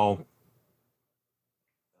 we all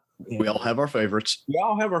have our favorites. We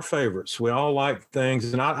all have our favorites. We all like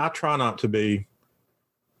things, and I try not to be.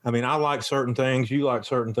 I mean, I like certain things, you like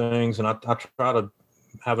certain things, and I try to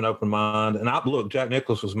have an open mind. And look, Jack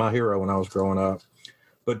Nicklaus was my hero when I was growing up,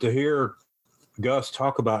 but to hear Gus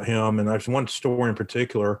talk about him, and there's one story in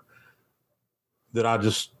particular that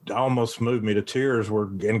almost moved me to tears,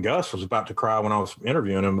 and Gus was about to cry when I was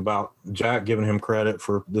interviewing him about Jack giving him credit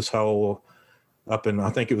for this whole I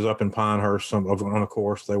think it was up in Pinehurst on a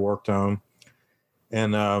course they worked on.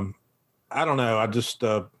 And I don't know,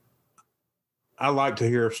 I like to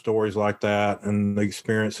hear stories like that and the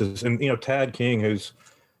experiences. And, you know, Tad King, who's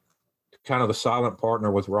kind of the silent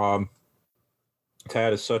partner with Rob,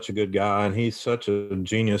 Tad is such a good guy, and he's such a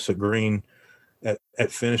genius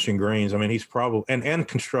at finishing greens. I mean, he's probably, and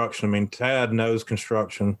construction. I mean, Tad knows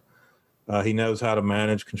construction. He knows how to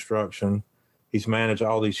manage construction. He's managed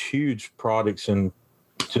all these huge projects in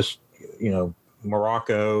just, you know,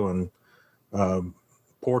 Morocco and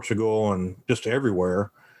Portugal and just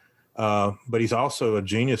everywhere. But he's also a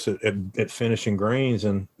genius at finishing greens.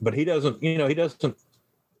 But he doesn't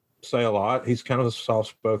say a lot. He's kind of a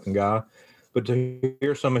soft-spoken guy. But to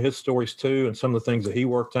hear some of his stories too, and some of the things that he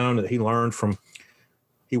worked on, that he learned from,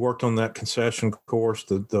 he worked on that concession course,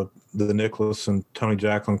 the Nicklaus and Tony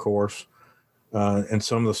Jacklin course, and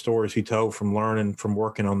some of the stories he told from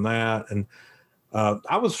working on that. And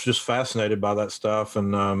I was just fascinated by that stuff,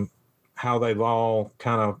 and how they've all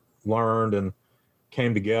kind of learned and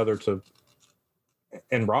came together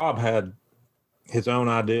and Rob had his own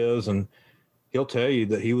ideas, and he'll tell you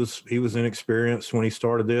that he was inexperienced when he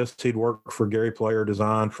started this. He'd worked for Gary Player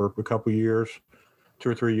Design for a couple of years, 2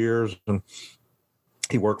 or 3 years, and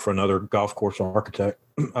he worked for another golf course architect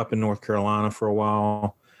up in North Carolina for a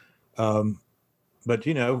while. But,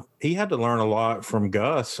 you know, he had to learn a lot from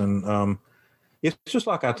Gus, and it's just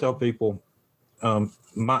like I tell people in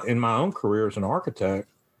my own career as an architect,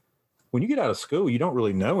 when you get out of school, you don't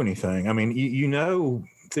really know anything. I mean, you know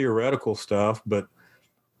theoretical stuff, but,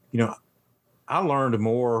 you know, I learned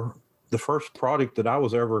more. The first project that I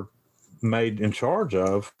was ever made in charge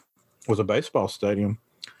of was a baseball stadium,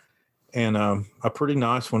 and a pretty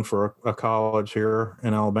nice one for a college here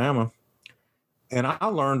in Alabama. And I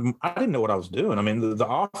learned, I didn't know what I was doing. I mean, the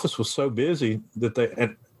office was so busy that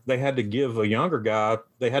they had to give a younger guy,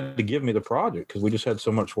 they had to give me the project because we just had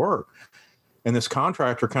so much work. And this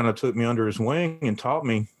contractor kind of took me under his wing and taught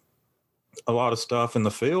me a lot of stuff in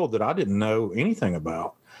the field that I didn't know anything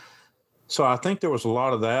about. So I think there was a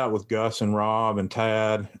lot of that with Gus and Rob and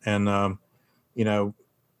Tad, and, you know,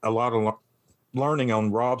 a lot of learning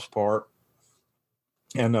on Rob's part.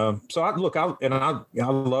 And so I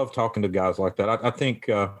love talking to guys like that. I think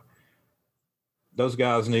those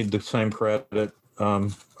guys need the same credit,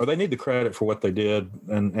 or they need the credit for what they did.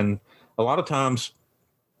 And a lot of times,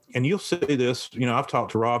 and you'll see this, you know, I've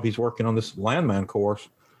talked to Rob, he's working on this Landman course.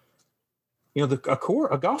 You know,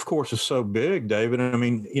 a golf course is so big, David. I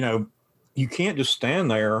mean, you know, you can't just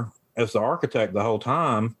stand there as the architect the whole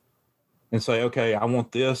time and say, okay, I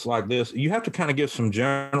want this like this. You have to kind of give some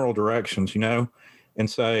general directions, you know, and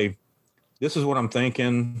say, this is what I'm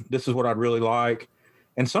thinking. This is what I'd really like.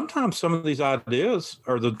 And sometimes some of these ideas,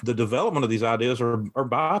 or the development of these ideas, are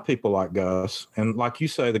by people like Gus. And like you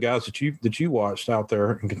say, the guys that you watched out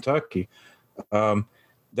there in Kentucky,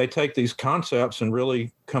 they take these concepts and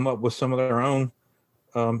really come up with some of their own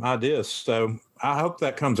ideas. So I hope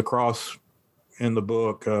that comes across in the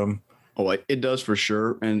book. It does for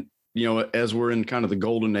sure. And, you know, as we're in kind of the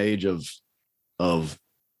golden age of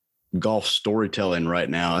golf storytelling right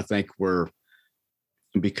now, I think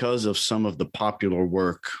because of some of the popular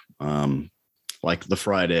work, like The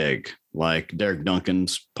Fried Egg, like Derek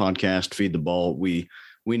Duncan's podcast, Feed the Ball, we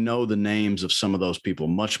know the names of some of those people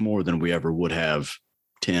much more than we ever would have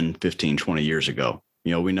 10, 15, 20 years ago.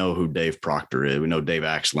 You know, we know who Dave Proctor is. We know Dave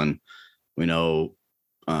Axland. We know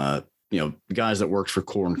guys that worked for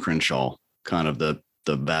Core and Crenshaw, kind of the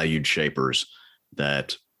valued shapers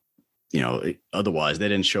that, otherwise they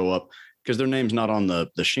didn't show up because their name's not on the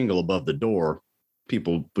shingle above the door.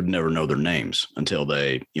 People would never know their names until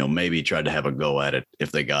they, maybe tried to have a go at it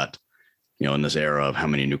if they got, in this era of how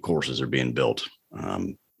many new courses are being built.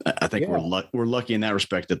 I think we're lucky in that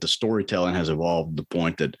respect that the storytelling has evolved to the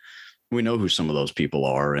point that we know who some of those people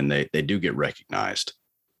are and they do get recognized.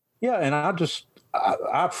 Yeah. And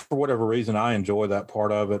I, for whatever reason, I enjoy that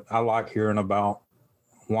part of it. I like hearing about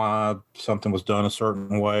why something was done a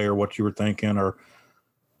certain way or what you were thinking, or,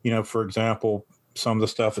 for example, some of the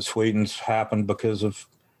stuff at Sweetens happened because of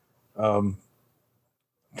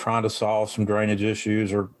trying to solve some drainage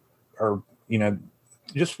issues or,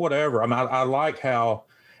 just whatever. I mean, I like how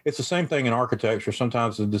it's the same thing in architecture.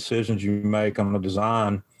 Sometimes the decisions you make on the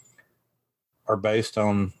design are based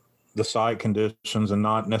on the site conditions and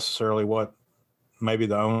not necessarily what maybe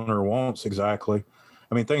the owner wants exactly.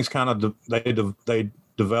 I mean, things kind of they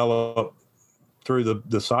develop through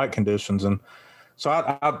the site conditions, and so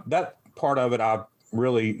I that part of it I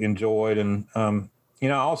really enjoyed, and I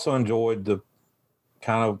also enjoyed the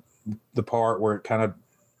kind of the part where it kind of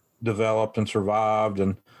developed and survived,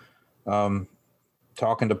 and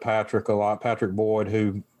talking to Patrick a lot, Patrick Boyd,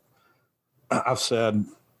 who I've said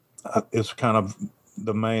is kind of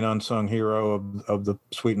the main unsung hero of the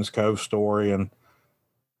Sweetens Cove story. And,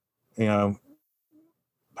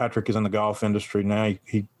 Patrick is in the golf industry now.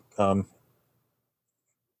 I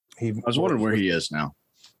was wondering where he is now.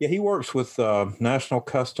 Yeah, he works with National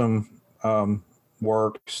Custom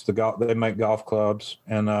Works. They make golf clubs,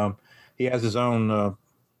 and he has his own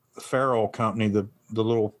Farrell company, the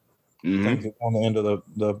little things on the end of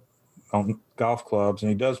the golf clubs, and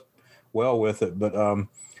he does well with it. But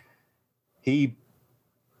he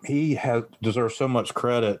deserves so much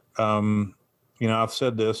credit. I've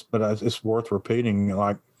said this, but it's worth repeating.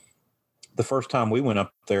 Like the first time we went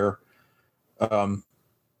up there, I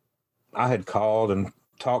had called and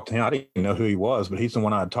talked to him. I didn't know who he was, but he's the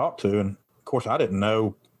one I had talked to. And of course I didn't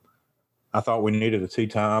know. I thought we needed a tee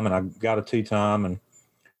time, and I got a tee time, and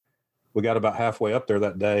we got about halfway up there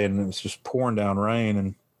that day, and it was just pouring down rain.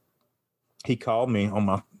 And he called me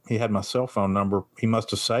he had my cell phone number. He must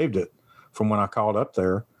have saved it from when I called up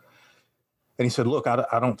there. And he said, look,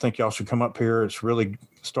 I don't think y'all should come up here. It's really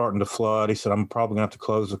starting to flood. He said, I'm probably going to have to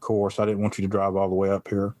close the course. I didn't want you to drive all the way up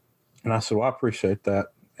here. And I said, well, I appreciate that.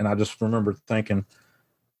 And I just remember thinking,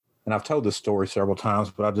 and I've told this story several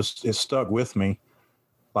times, but it stuck with me.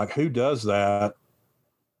 Like, who does that?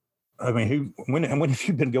 I mean, when have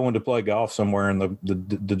you been going to play golf somewhere and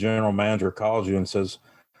the general manager calls you and says,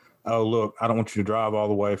 oh, look, I don't want you to drive all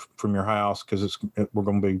the way from your house because we're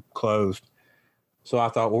going to be closed. So I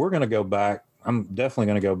thought, well, we're going to go back. I'm definitely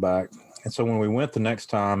going to go back. And so when we went the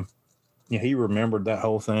next time, he remembered that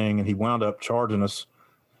whole thing, and he wound up charging us.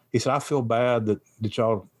 He said, I feel bad that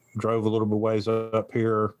y'all drove a little bit ways up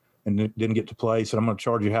here and didn't get to play. He said, I'm going to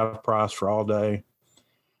charge you half price for all day.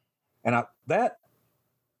 And that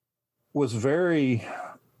was very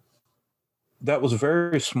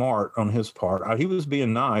smart on his part. He was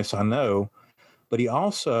being nice, I know, but he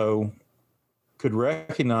also could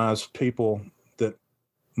recognize people that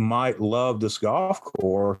might love this golf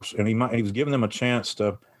course, and he was giving them a chance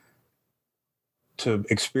to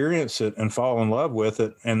experience it and fall in love with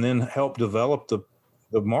it, and then help develop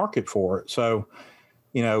the market for it. So,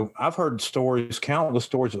 I've heard countless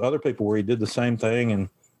stories of other people where he did the same thing, and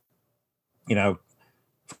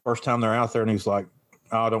first time they're out there, and he's like,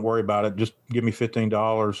 oh, don't worry about it. Just give me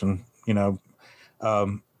 $15. And,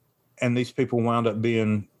 and these people wound up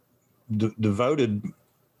being devoted,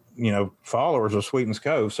 followers of Sweetens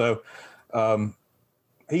Cove. So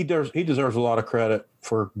he deserves a lot of credit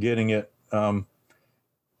for getting it, and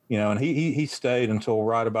he stayed until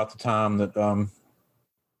right about the time that that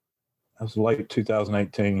was late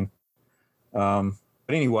 2018.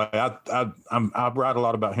 But anyway, I write a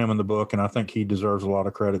lot about him in the book, and I think he deserves a lot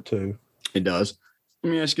of credit too. It does. Let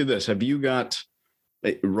me ask you this. Have you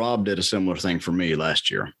Rob did a similar thing for me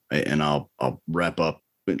last year, and I'll wrap up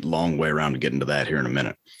a long way around to get into that here in a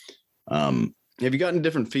minute. Have you gotten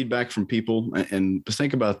different feedback from people? And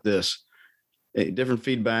think about this, different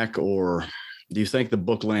feedback, or do you think the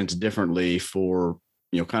book lands differently for,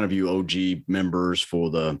 kind of you OG members,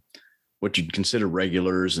 for what you'd consider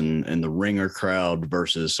regulars and the ringer crowd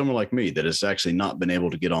versus someone like me that has actually not been able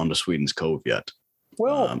to get on to Sweetens Cove yet?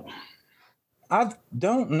 Well, I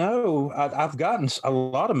don't know. I've gotten a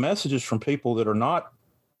lot of messages from people that are not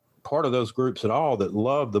part of those groups at all that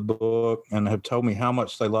love the book and have told me how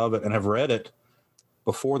much they love it and have read it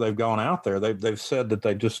before they've gone out there. They've said that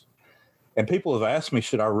and people have asked me,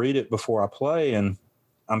 should I read it before I play? And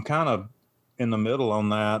I'm kind of in the middle on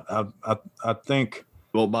that. I think.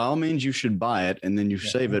 Well, by all means, you should buy it, and then you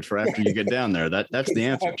save it for after you get down there. That's the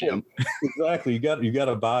answer, Jim. Exactly. You got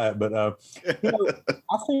to buy it. But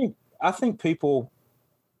I think people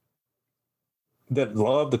that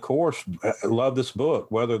love the course love this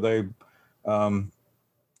book, whether they,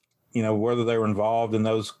 whether they were involved in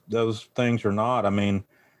those things or not. I mean,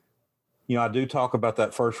 I do talk about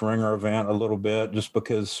that first Ringer event a little bit, just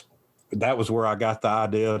because that was where I got the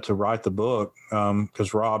idea to write the book.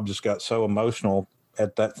 Because Rob just got so emotional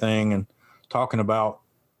at that thing and talking about,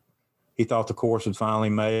 he thought the course had finally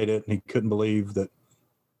made it, and he couldn't believe that,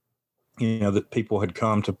 that people had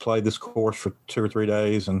come to play this course for 2 or 3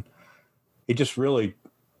 days. And it just really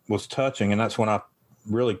was touching. And that's when I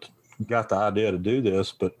really got the idea to do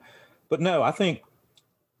this. But no, I think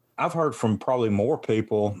I've heard from probably more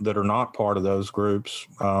people that are not part of those groups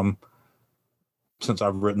since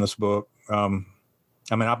I've written this book. I mean,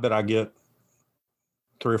 I bet I get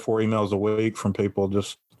 3 or 4 emails a week from people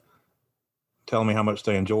just telling me how much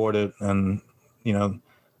they enjoyed it, and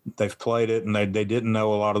they've played it and they didn't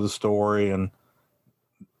know a lot of the story, and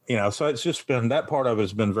so it's just been, that part of it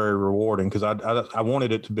has been very rewarding, because I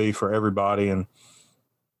wanted it to be for everybody. And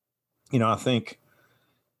I think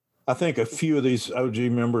a few of these OG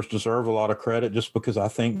members deserve a lot of credit, just because I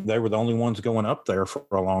think they were the only ones going up there for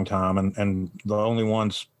a long time, and the only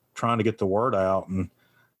ones trying to get the word out. And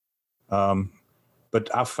but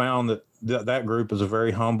I found that group is a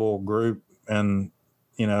very humble group, and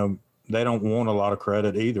they don't want a lot of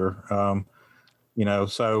credit either.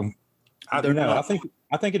 So I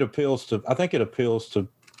think it appeals to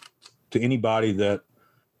anybody that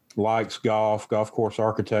likes golf course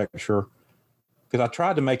architecture, because I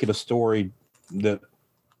tried to make it a story that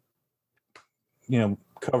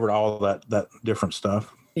covered all of that different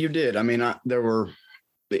stuff. You did. I mean,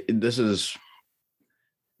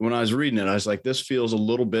 when I was reading it, I was like, this feels a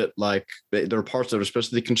little bit like, there are parts of it,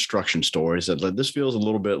 especially the construction stories, that like, this feels a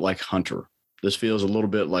little bit like Hunter. This feels a little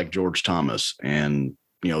bit like George Thomas, and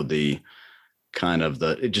the kind of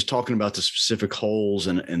just talking about the specific holes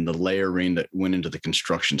and the layering that went into the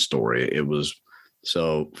construction story. It was,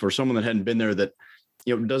 so for someone that hadn't been there, that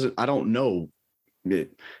I don't know.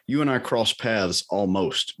 You and I crossed paths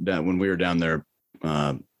almost down when we were down there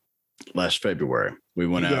last February. We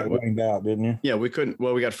went out. Rained out, didn't you? Yeah, we couldn't.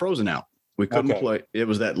 Well, we got frozen out. We couldn't play. It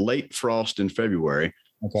was that late frost in February.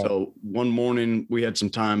 Okay. So one morning we had some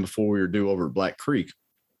time before we were due over at Black Creek,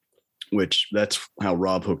 which that's how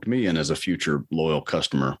Rob hooked me in as a future loyal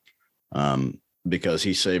customer, because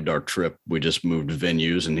he saved our trip. We just moved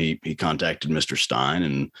venues, and he contacted Mr. Stein,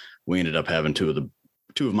 and we ended up having two of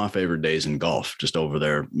my favorite days in golf, just over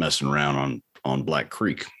there messing around on Black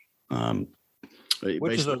Creek.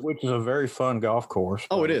 Which is a very fun golf course.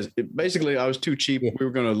 Oh, it is. Basically, I was too cheap. Yeah. We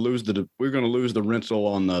were going to lose the rental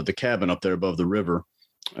on the cabin up there above the river,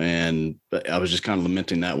 and I was just kind of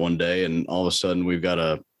lamenting that one day. And all of a sudden, we've got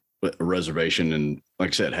a reservation, and like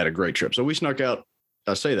I said, had a great trip. So we snuck out.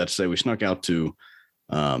 I say that to say we snuck out to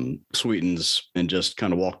Sweetens and just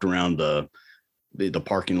kind of walked around the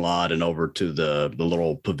parking lot and over to the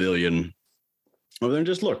little pavilion over there and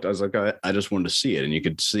just looked. I was like, I just wanted to see it, and you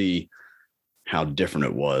could see how different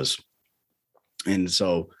it was. And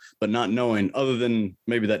so, but not knowing, other than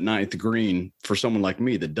maybe that ninth green, for someone like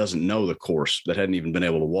me that doesn't know the course, that hadn't even been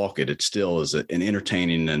able to walk it, it still is an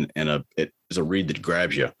entertaining and it is a read that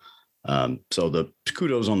grabs you. So the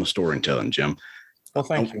kudos on the storytelling, Jim. Well,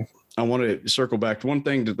 thank you. I want to circle back to one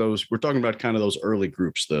thing, to we're talking about kind of those early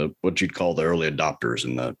groups, what you'd call the early adopters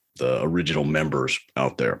and the original members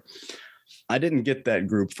out there. I didn't get that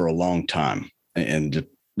group for a long time, and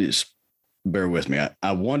just bear with me.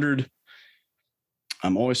 I wondered,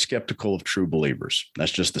 I'm always skeptical of true believers.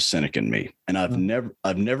 That's just the cynic in me. And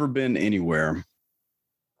I've never been anywhere,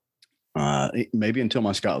 maybe until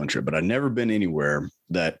my Scotland trip, but I've never been anywhere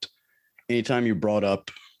that anytime I brought up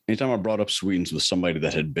Sweetens with somebody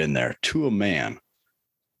that had been there, to a man,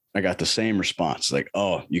 I got the same response. Like,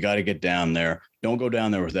 oh, you got to get down there. Don't go down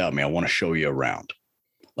there without me. I want to show you around.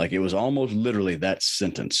 Like, it was almost literally that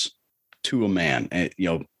sentence to a man. And,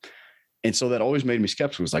 and so that always made me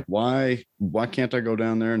skeptical. It's like, why can't I go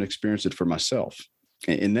down there and experience it for myself?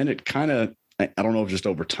 And then it kind of, I don't know if just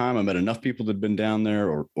over time I met enough people that had been down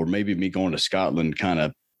there, or maybe me going to Scotland kind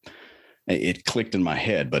of, it clicked in my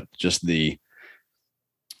head. But just the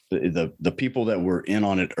people that were in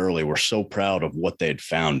on it early were so proud of what they had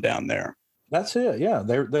found down there. That's it. Yeah,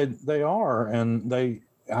 they are. And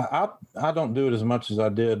I don't do it as much as I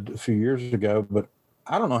did a few years ago, but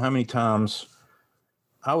I don't know how many times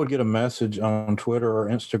I would get a message on Twitter or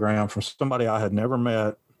Instagram from somebody I had never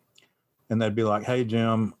met, and they'd be like, "Hey,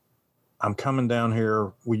 Jim, I'm coming down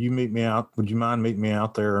here. Will you meet me out? Would you mind meeting me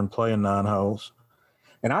out there and playing 9 holes?"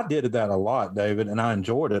 And I did that a lot, David, and I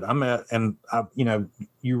enjoyed it.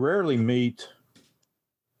 You rarely meet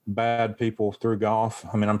bad people through golf.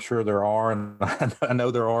 I mean, I'm sure there are, and I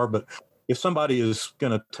know there are, but if somebody is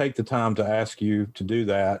going to take the time to ask you to do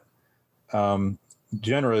that,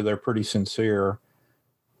 generally they're pretty sincere.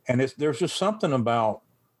 And there's just something about,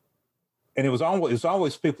 and it was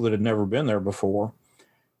always people that had never been there before.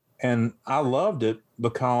 And I loved it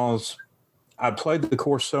because I played the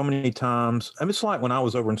course so many times. I mean, it's like when I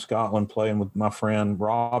was over in Scotland playing with my friend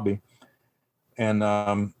Robbie, and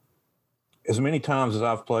as many times as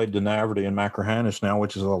I've played Dunaverty and Machrihanish now,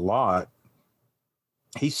 which is a lot,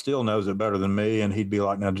 he still knows it better than me. And he'd be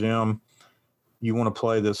like, "Now, Jim, you want to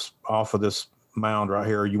play this off of this mound right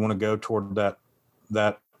here? You want to go toward that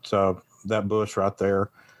bush right there,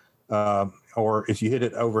 or if you hit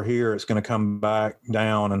it over here, it's going to come back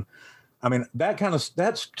down." And I mean,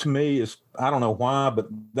 that's to me is, I don't know why, but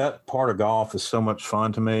that part of golf is so much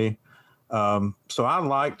fun to me. So I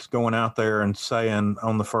liked going out there and saying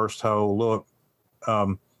on the first hole, "Look,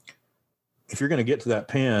 if you're going to get to that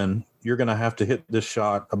pin, you're going to have to hit this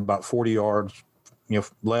shot about 40 yards,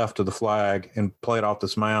 left of the flag, and play it off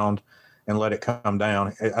this mound and let it come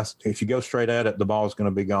down. If you go straight at it, the ball is going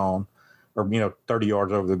to be gone, or 30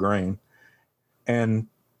 yards over the green." And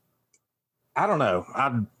I don't know.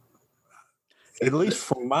 At least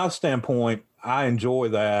from my standpoint, I enjoy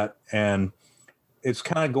that, and it's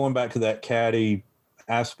kind of going back to that caddy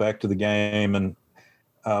aspect of the game. And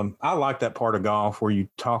I like that part of golf where you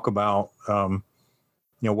talk about,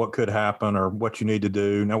 what could happen or what you need to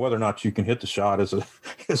do. Now, whether or not you can hit the shot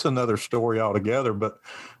is another story altogether. But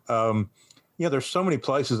there's so many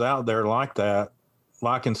places out there like that,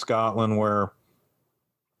 like in Scotland, where,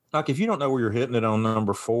 like, if you don't know where you're hitting it on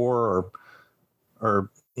number 4 or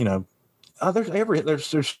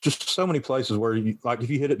there's just so many places where you, like, if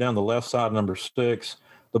you hit it down the left side of number 6,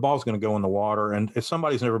 the ball's going to go in the water. And if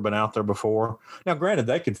somebody's never been out there before, now granted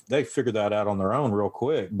they figure that out on their own real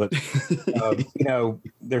quick, but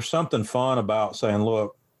there's something fun about saying,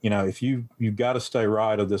 "Look, if you've got to stay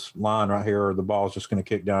right of this line right here, or the ball's just going to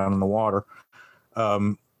kick down in the water."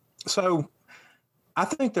 So I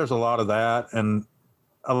think there's a lot of that, and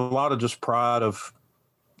a lot of just pride of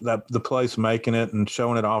the place making it and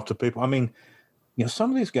showing it off to people. I mean, some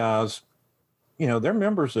of these guys, they're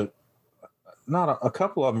members at, not a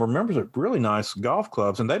couple of them are members at really nice golf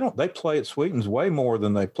clubs, and they play at Sweetens way more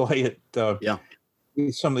than they play at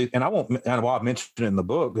some of these. And I've mentioned it in the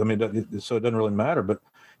book. I mean, so it doesn't really matter. But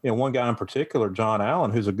one guy in particular, John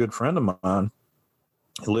Allen, who's a good friend of mine,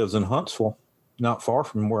 lives in Huntsville, not far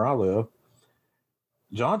from where I live.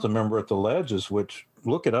 John's a member at the Ledges, which,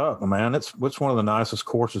 look it up, man. It's one of the nicest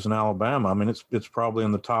courses in Alabama. I mean, it's probably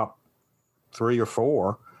in the top 3 or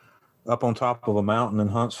 4, up on top of a mountain in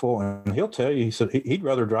Huntsville. And he'll tell you, he said he'd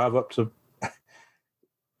rather drive up to.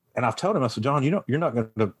 And I've told him, I said, "John, you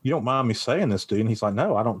don't mind me saying this, do you?" And he's like,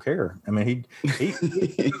 "No, I don't care." I mean, he'd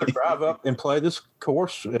drive up and play this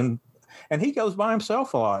course, and he goes by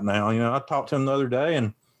himself a lot now. I talked to him the other day,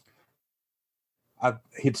 and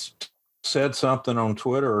he'd said something on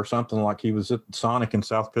Twitter or something, like he was at Sonic in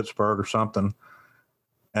South Pittsburgh or something.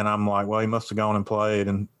 And I'm like, well, he must have gone and played.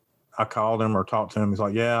 And I called him or talked to him. He's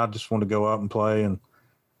like, "Yeah, I just want to go up and play." And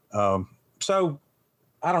so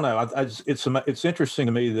I don't know. It's interesting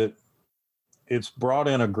to me that it's brought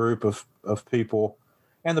in a group of people,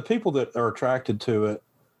 and the people that are attracted to it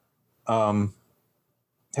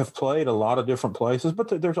have played a lot of different places,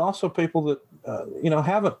 but there's also people that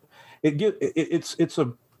haven't.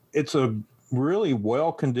 It's a really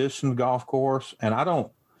well-conditioned golf course, and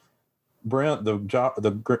Brent,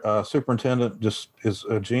 the superintendent, just is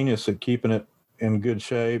a genius at keeping it in good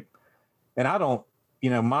shape. And I don't,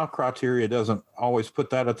 my criteria doesn't always put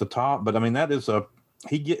that at the top, but I mean, that is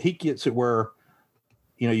he gets it where,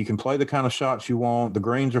 you can play the kind of shots you want. The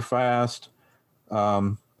greens are fast.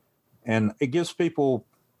 And it gives people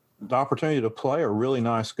the opportunity to play a really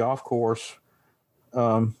nice golf course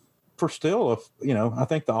for still, I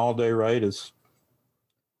think the all-day rate is,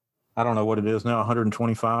 I don't know what it is now,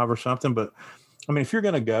 125 or something. But I mean, if you're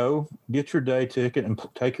going to go, get your day ticket and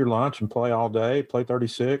take your lunch and play all day, play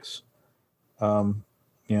 36,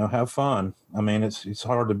 have fun. I mean, it's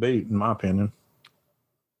hard to beat, in my opinion.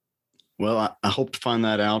 Well, I hope to find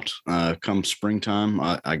that out come springtime.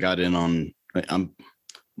 I got in on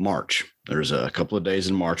March. There's a couple of days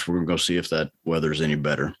in March where we're going to see if that weather's any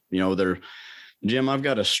better. Jim, I've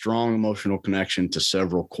got a strong emotional connection to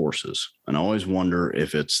several courses, and I always wonder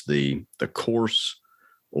if it's the course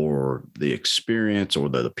or the experience or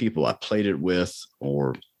the people I played it with,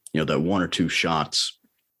 or that one or two shots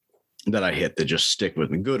that I hit that just stick with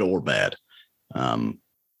me, good or bad.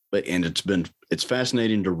 But it's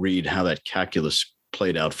fascinating to read how that calculus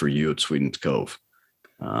played out for you at Sweetens Cove.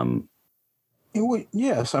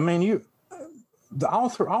 Yes, I mean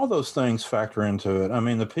all those things factor into it. I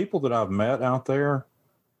mean, the people that I've met out there,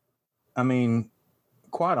 I mean,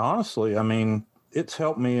 quite honestly, I mean, it's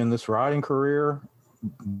helped me in this writing career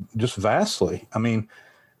just vastly. I mean,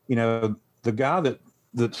 the guy that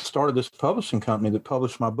started this publishing company that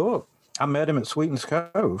published my book, I met him at Sweetens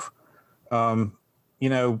Cove. I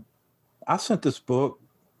sent this book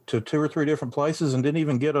to 2 or 3 different places and didn't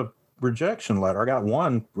even get a rejection letter. I got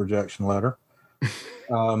one rejection letter.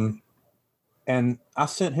 And I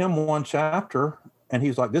sent him one chapter and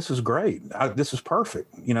he's like, this is great. This is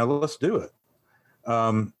perfect. Let's do it.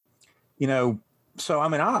 So, I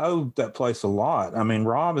mean, I owe that place a lot. I mean,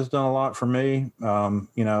 Rob has done a lot for me.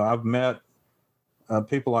 I've met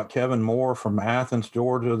people like Kevin Moore from Athens,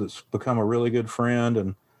 Georgia, that's become a really good friend.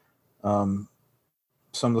 And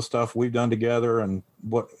some of the stuff we've done together and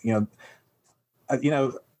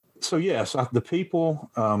so yes, the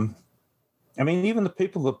people, I mean, even the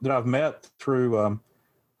people that I've met through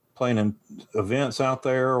playing in events out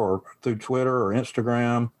there or through Twitter or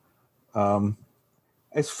Instagram,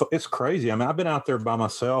 it's crazy. I mean, I've been out there by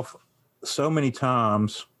myself so many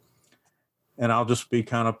times, and I'll just be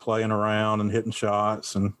kind of playing around and hitting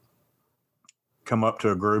shots and come up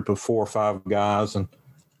to a group of 4 or 5 guys, and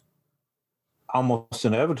almost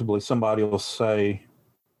inevitably somebody will say,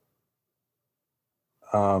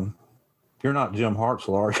 you're not Jim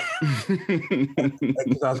Hartzell, are you?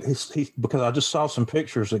 Because I just saw some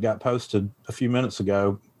pictures that got posted a few minutes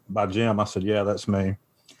ago by Jim. I said, yeah, that's me.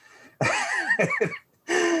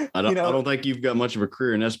 I don't think you've got much of a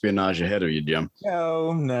career in espionage ahead of you, Jim.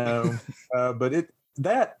 No. But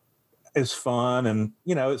that is fun, and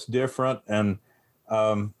it's different. And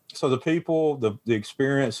so the people, the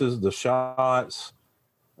experiences, the shots,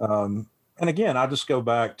 and again, I just go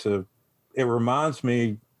back to, it reminds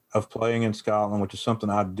me of playing in Scotland, which is something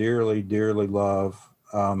I dearly, dearly love.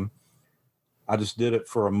 I just did it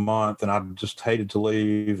for a month and I just hated to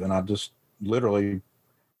leave. And I just literally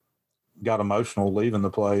got emotional leaving the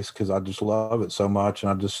place because I just love it so much.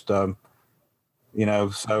 And I just, so.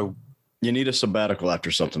 You need a sabbatical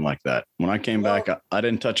after something like that. When I came back, I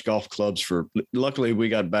didn't touch golf clubs luckily we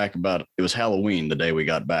got back it was Halloween the day we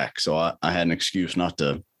got back. So I had an excuse not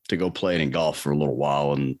to go play in golf for a little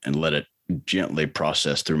while and let it gently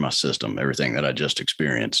process through my system everything that I just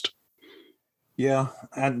experienced. Yeah,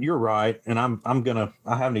 and you're right. And I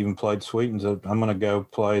haven't even played Sweetens. I'm gonna go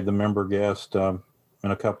play the member guest in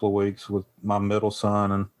a couple of weeks with my middle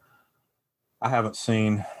son, and I haven't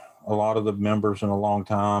seen a lot of the members in a long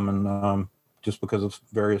time, and just because of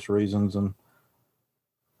various reasons, and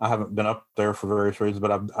I haven't been up there for various reasons.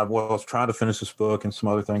 But I was trying to finish this book, and some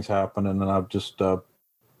other things happened, and then I've just then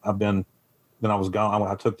I was gone.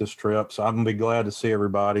 I took this trip, so I'm gonna be glad to see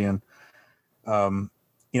everybody. And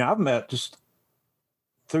I've met just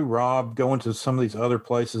through Rob going to some of these other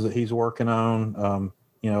places that he's working on.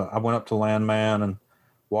 I went up to Landman and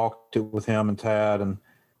walked it with him and Tad, and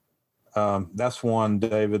that's one,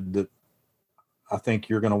 David, that I think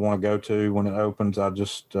you're going to want to go to when it opens. I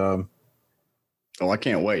just I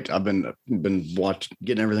can't wait. I've been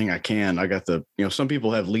getting everything I can. I got some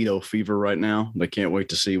people have Lido fever right now. They can't wait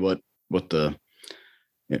to see what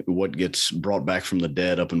gets brought back from the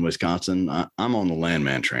dead up in Wisconsin. I'm on the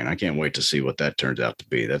Landman train. I can't wait to see what that turns out to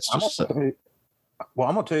be. That's just I'm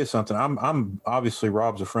gonna tell you something. I'm obviously,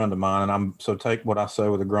 Rob's a friend of mine, and so take what I say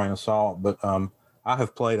with a grain of salt. But I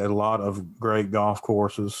have played a lot of great golf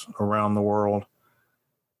courses around the world.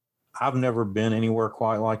 I've never been anywhere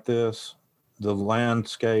quite like this. The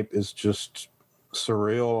landscape is just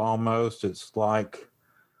surreal almost. It's like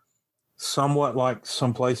somewhat like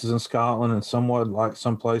some places in Scotland and somewhat like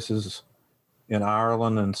some places in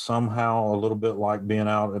Ireland, and somehow a little bit like being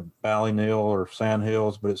out at Ballyneal or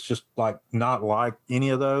Sandhills, but it's just like not like any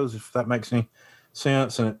of those, if that makes any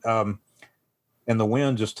sense. And the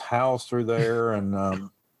wind just howls through there, and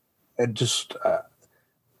it just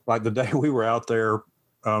like the day we were out there,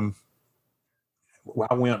 I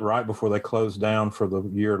went right before they closed down for the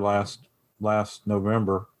year last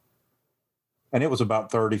November, and it was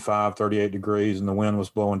about 35, 38 degrees, and the wind was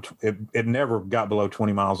blowing. It never got below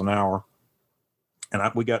 20 miles an hour. And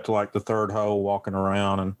we got to like the third hole walking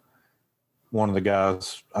around, and one of the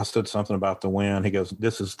guys, I said something about the wind. He goes,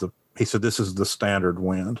 this is the standard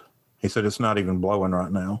wind. He said it's not even blowing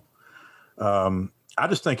right now. I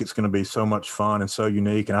just think it's going to be so much fun and so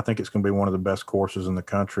unique, and I think it's going to be one of the best courses in the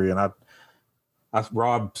country. And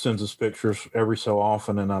Rob sends us pictures every so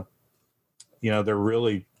often, and they're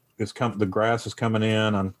really the grass is coming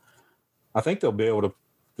in, and I think there'll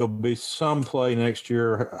be some play next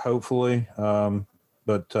year, hopefully.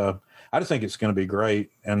 But I just think it's going to be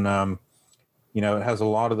great, and it has a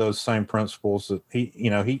lot of those same principles that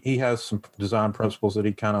he has some design principles that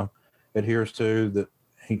he kind of adheres to that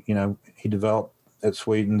he developed at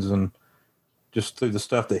Sweetens, and just through the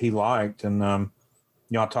stuff that he liked. And I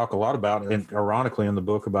talk a lot about it, and ironically in the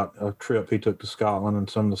book, about a trip he took to Scotland and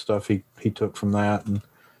some of the stuff he took from that. And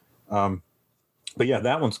but yeah,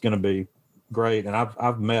 that one's going to be great. And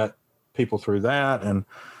I've met people through that, and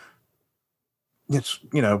it's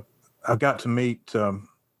I've got to meet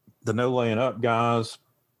the No Laying Up guys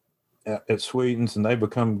at Sweetens, and they've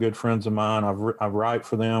become good friends of mine. I write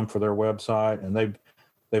for them for their website, and they've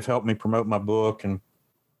helped me promote my book. And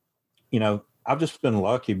I've just been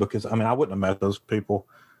lucky because I wouldn't have met those people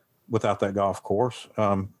without that golf course.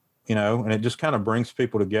 And it just kind of brings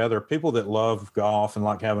people together, people that love golf and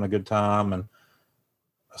like having a good time and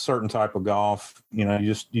a certain type of golf.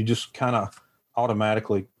 You just kind of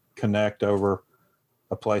automatically connect over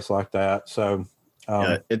a place like that. So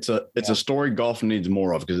it's a story golf needs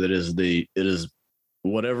more of, because it is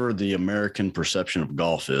whatever the American perception of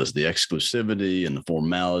golf is, the exclusivity and the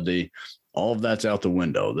formality, all of that's out the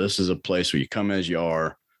window. This is a place where you come as you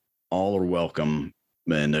are, all are welcome.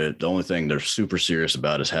 And the only thing they're super serious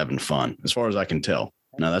about is having fun, as far as I can tell.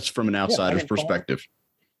 Now, that's from an outsider's perspective.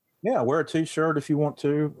 Yeah, wear a T-shirt if you want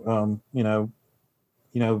to.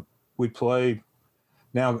 We play.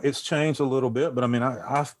 Now, it's changed a little bit, but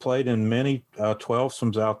I've played in many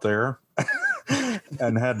 12-somes out there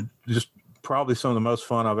and had just probably some of the most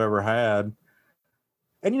fun I've ever had.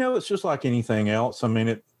 And, it's just like anything else.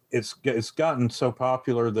 It's gotten so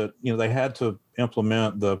popular that, they had to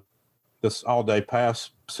implement this all-day pass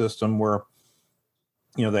system where,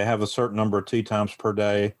 they have a certain number of tee times per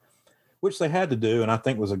day, which they had to do, and I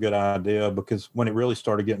think was a good idea, because when it really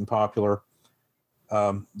started getting popular,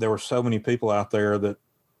 there were so many people out there that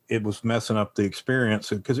it was messing up the experience.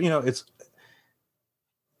 Because, it's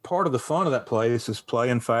part of the fun of that place is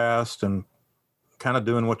playing fast and kind of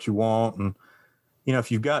doing what you want. And,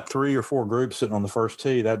 if you've got 3 or 4 groups sitting on the first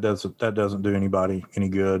tee, that doesn't do anybody any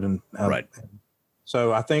good. And right.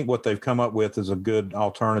 So I think what they've come up with is a good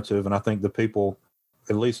alternative. And I think the people,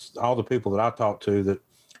 at least all the people that I talk to that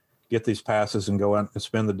get these passes and go out and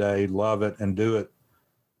spend the day, love it and do it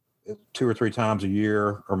 2 or 3 times a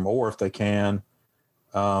year or more if they can.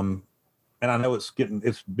 And I know it's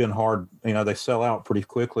been hard. They sell out pretty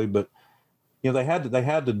quickly, but they had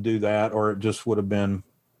to do that, or it just would have been.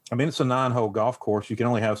 It's a 9-hole golf course. You can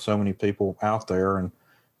only have so many people out there,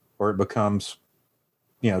 or it becomes,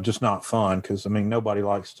 just not fun. Because nobody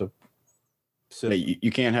likes to sit. Hey,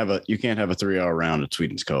 you can't have a 3-hour round at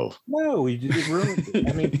Sweetens Cove. No, it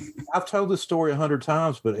really. I've told this story 100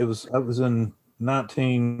 times, but it was in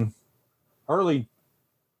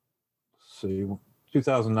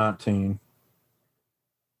 2019,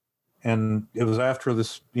 and it was after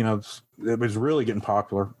this. It was really getting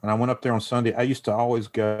popular, and I went up there on Sunday. I used to always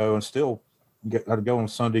go, and I'd go on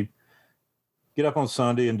Sunday, get up on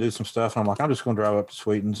Sunday and do some stuff. And I'm like, I'm just going to drive up to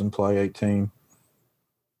Sweetens and play 18.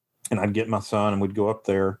 And I'd get my son, and we'd go up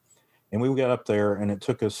there, and we got up there, and it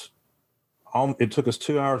took us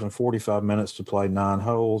 2 hours and 45 minutes to play 9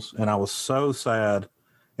 holes. And I was so sad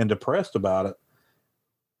and depressed about it.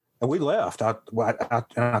 And we left. I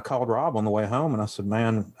called Rob on the way home, and I said,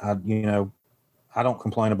 man, I don't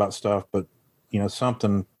complain about stuff, but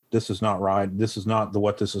this is not right. This is not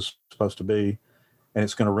what this is supposed to be. And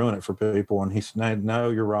it's going to ruin it for people. And he said,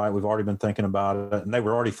 no, you're right. We've already been thinking about it. And they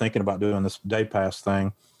were already thinking about doing this day pass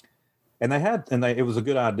thing. And it was a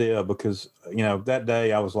good idea, because, that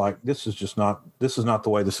day I was like, this is not the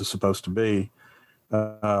way this is supposed to be.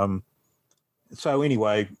 So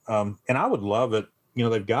anyway, and I would love it.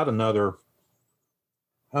 They've got there's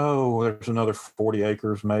another 40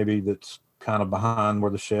 acres maybe that's kind of behind where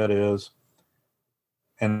the shed is.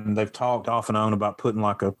 And they've talked off and on about putting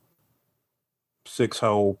like a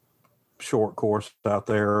 6-hole short course out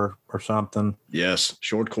there or something. Yes,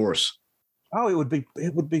 short course. Oh, it would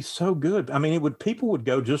be so good. People would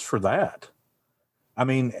go just for that.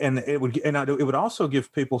 And it would also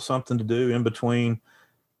give people something to do in between.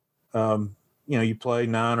 You play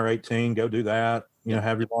 9 or 18, go do that,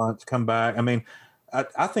 have your lunch, come back.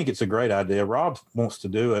 I think it's a great idea. Rob wants to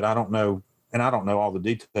do it. I don't know. And I don't know all the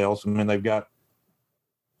details. They've got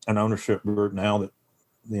an ownership group now that,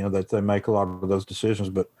 that they make a lot of those decisions,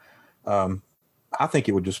 but I think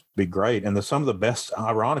it would just be great. And some of the best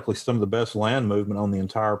land movement on the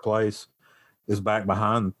entire place is back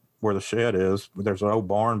behind where the shed is. There's an old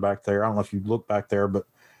barn back there. I don't know if you look back there, but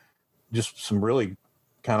just some really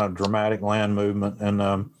kind of dramatic land movement.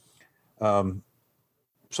 And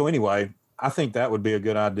so anyway, I think that would be a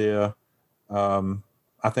good idea.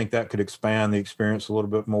 I think that could expand the experience a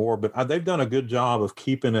little bit more, but they've done a good job of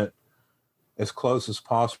keeping it as close as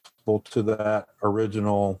possible to that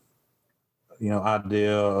original,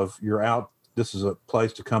 idea of you're out. This is a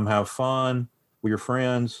place to come have fun with your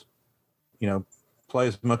friends, play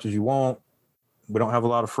as much as you want. We don't have a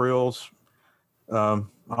lot of frills.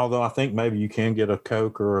 Although I think maybe you can get a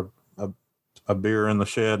Coke or a beer in the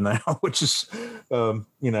shed now, which is, or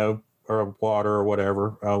a water or whatever,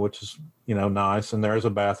 which is, nice. And there's a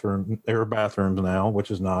bathroom. There are bathrooms now,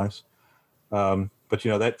 which is nice. But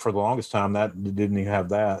that for the longest time that didn't even have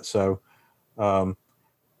that. So,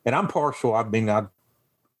 and I'm partial. I mean, I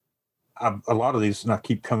a lot of these, and I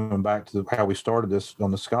keep coming back to how we started this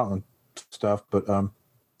on the Scotland stuff. But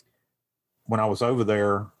when I was over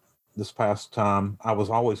there this past time, I was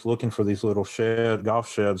always looking for these little golf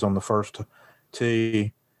sheds on the first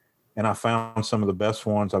tee, and I found some of the best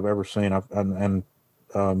ones I've ever seen.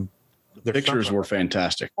 The pictures were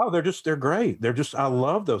fantastic. Oh, they're great. I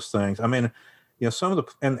love those things. I mean, some of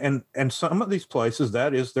the and some of these places,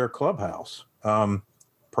 that is their clubhouse. I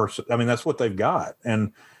mean, that's what they've got.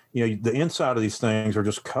 And the inside of these things are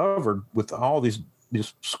just covered with all these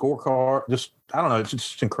scorecard. I don't know. It's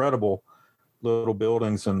just incredible little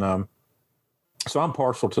buildings. And so I'm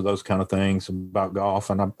partial to those kind of things about golf,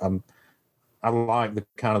 and I like the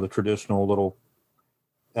kind of the traditional little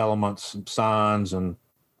elements, signs, and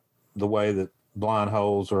the way that blind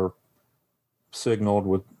holes are signaled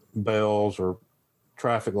with bells or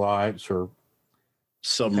traffic lights or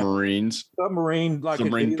submarine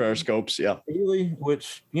periscopes. Yeah. Ely,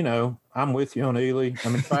 which, I'm with you on Ely. I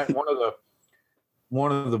mean, in fact,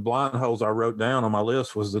 one of the blind holes I wrote down on my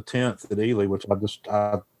list was the 10th at Ely, which that's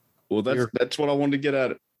what I wanted to get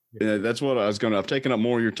at. Yeah, that's what I was I've taken up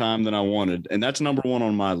more of your time than I wanted. And that's number one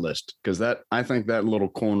on my list, because I think that little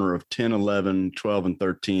corner of 10, 11, 12, and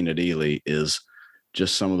 13 at Ely is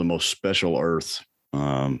just some of the most special earth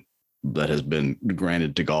that has been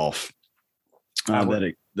granted to golf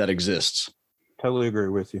that exists. Totally agree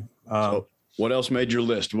with you. So what else made your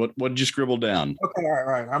list? What did you scribble down? Okay. All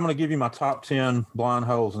right. I'm going to give you my top 10 blind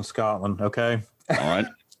holes in Scotland. Okay. All right.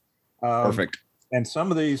 Perfect. And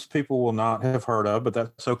some of these people will not have heard of, but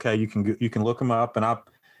that's okay. You can look them up. And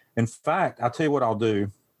in fact, I'll tell you what I'll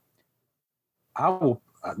do. I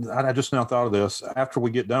just now thought of this. After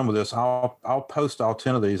we get done with this, I'll post all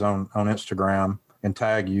 10 of these on Instagram and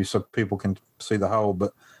tag you so people can see the hole.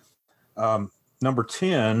 But number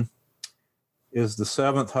 10 is the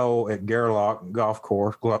 7th hole at Gairloch Golf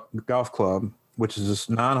Club, which is this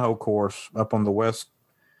 9-hole course up on the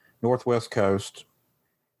northwest coast.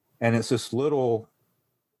 And it's this little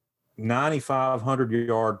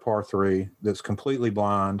 9,500-yard par 3 that's completely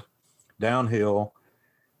blind, downhill.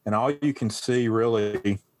 And all you can see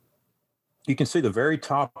really, you can see the very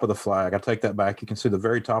top of the flag. I take that back. You can see the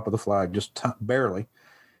very top of the flag, just barely.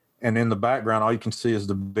 And in the background, all you can see is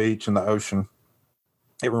the beach and the ocean.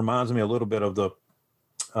 It reminds me a little bit of the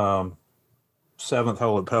 7th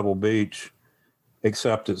hole at Pebble Beach,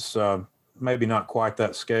 except it's maybe not quite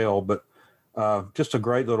that scale, but just a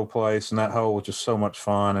great little place. And that hole was just so much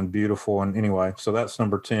fun and beautiful. And anyway, so that's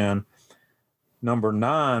number 10. Number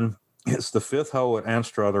 9 is the 5th hole at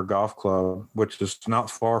Anstruther Golf Club, which is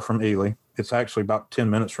not far from Ely. It's actually about 10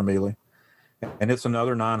 minutes from Ely. And it's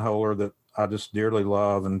another 9-holer that I just dearly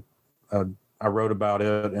love. And I wrote about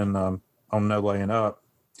it on No Laying Up.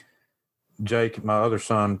 Jake, my other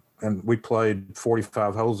son, and we played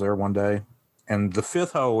 45 holes there one day. And the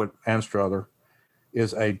 5th hole at Anstruther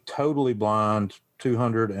is a totally blind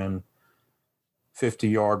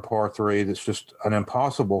 250-yard par 3 that's just an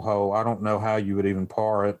impossible hole. I don't know how you would even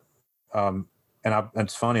par it. And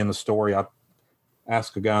it's funny in the story, I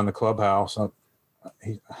asked a guy in the clubhouse,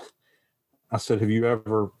 I said, have you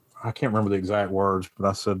ever, I can't remember the exact words, but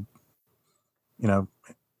I said,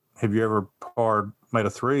 have you ever made a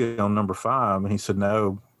 3 on number 5? And he said,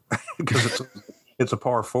 no, because it's a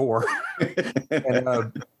par 4.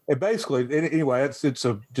 And it basically, anyway, it's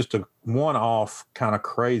just a one-off kind of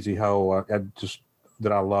crazy hole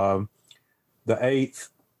that I love. The 8th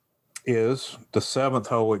is the 7th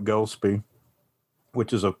hole at Golspie,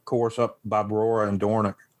 which is a course up by Brora and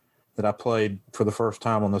Dornoch that I played for the first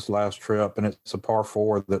time on this last trip. And it's a par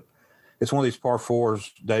 4 it's one of these par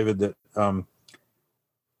 4s, David, that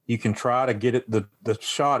you can try to get it. The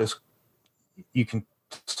shot is, you can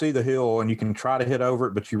see the hill and you can try to hit over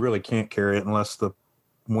it, but you really can't carry it unless the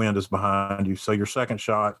wind is behind you. So your second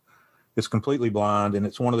shot is completely blind, and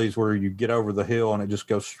it's one of these where you get over the hill and it just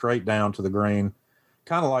goes straight down to the green,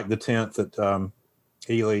 kind of like the 10th at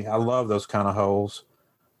Ely. I love those kind of holes.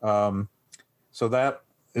 So that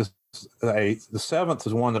is the 8th. The 7th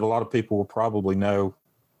is one that a lot of people will probably know.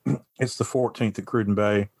 It's the 14th at Cruden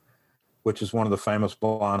Bay, which is one of the famous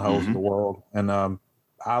blind holes in the world. And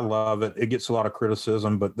I love it. It gets a lot of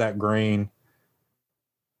criticism, but that green,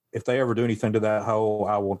 if they ever do anything to that hole,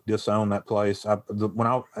 I will disown that place. I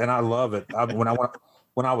love it.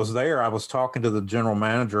 When I was there, I was talking to the general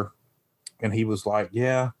manager, and he was like,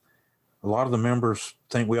 "Yeah, a lot of the members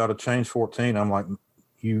think we ought to change 14." I'm like,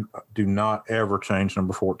 "You do not ever change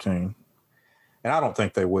number 14." And I don't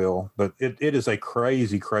think they will, but it is a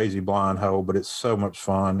crazy, crazy blind hole, but it's so much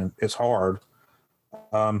fun and it's hard.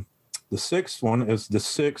 The 6th one is the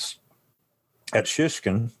 6th at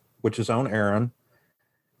Shishkin, which is on Aaron,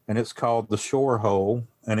 and it's called the Shore Hole.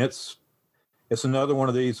 And it's another one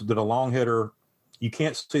of these that a long hitter, you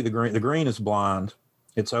can't see the green. The green is blind.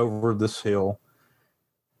 It's over this hill.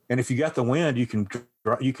 And if you got the wind, you can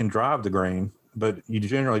drive the green, but you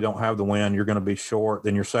generally don't have the wind. You're going to be short.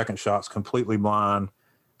 Then your second shot's completely blind,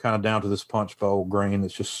 kind of down to this punch bowl green.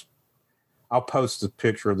 It's just, I'll post the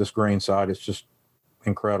picture of this green side. It's just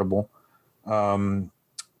incredible.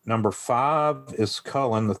 Number 5 is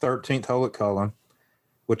Cullen, the 13th hole at Cullen,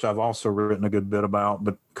 which I've also written a good bit about.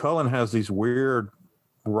 But Cullen has these weird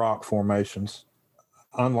rock formations,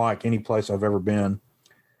 unlike any place I've ever been.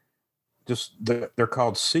 They're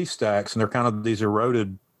called sea stacks, and they're kind of these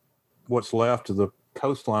eroded, what's left of the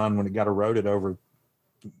coastline when it got eroded over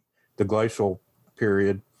the glacial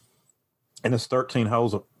period. And this 13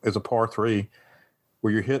 holes is a par 3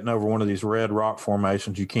 where you're hitting over one of these red rock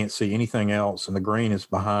formations. You can't see anything else, and the green is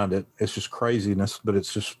behind it. It's just craziness, but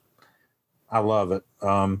it's just, I love it.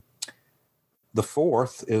 The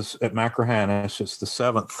 4th is at Machrihanish. It's the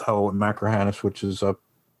 7th hole at Machrihanish, which is a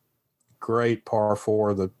great par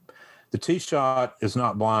 4. The tee shot is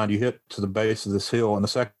not blind. You hit to the base of this hill, and the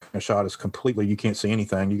second shot is completely, you can't see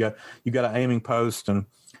anything. You got an aiming post,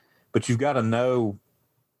 but you've got to know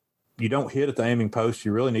you don't hit at the aiming post.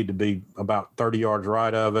 You really need to be about 30 yards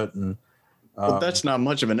right of it. And well, that's not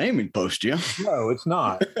much of an aiming post, yeah. No, it's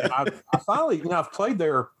not. And I finally, I've played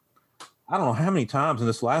there, I don't know how many times. And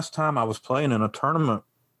this last time I was playing in a tournament,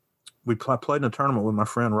 played in a tournament with my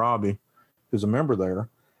friend Robbie, who's a member there.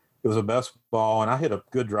 It was a best ball, and I hit a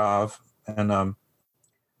good drive. And I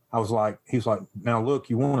was like, he's like, now look,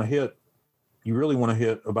 you really want to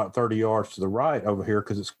hit about 30 yards to the right over here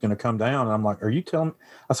because it's going to come down. And I'm like, are you telling me?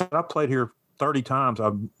 I said, I played here 30 times.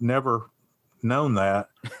 I've never known that.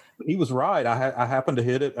 He was right. I happened to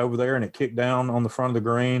hit it over there, and it kicked down on the front of the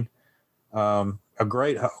green. A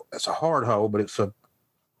great hole. It's a hard hole, but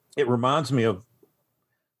it reminds me of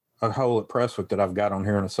a hole at Prestwick that I've got on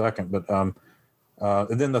here in a second. But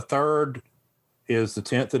and then the 3rd is the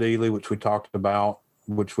 10th at Ely, which we talked about,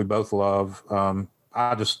 which we both love.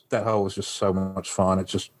 That hole was just so much fun.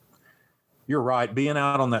 It's just, you're right. Being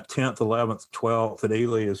out on that 10th, 11th, 12th at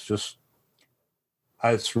Ely is just,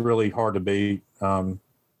 it's really hard to beat.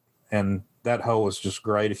 And that hole is just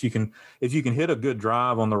great. If you can hit a good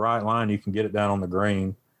drive on the right line, you can get it down on the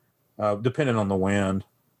green, depending on the wind.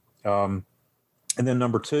 And then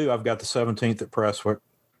number 2, I've got the 17th at Prestwick.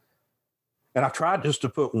 And I tried just to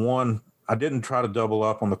put one. I didn't try to double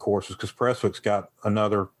up on the courses because Prestwick's got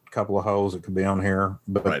another couple of holes that could be on here.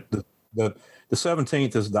 But right. The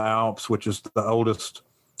 17th is the Alps, which is the oldest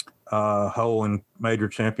hole in major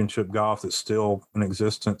championship golf that's still in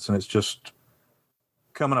existence, and it's just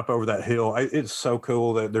coming up over that hill. It's so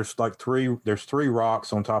cool that there's three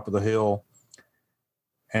rocks on top of the hill,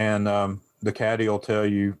 and the caddy will tell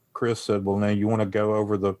you. Chris said, "Well, now you want to go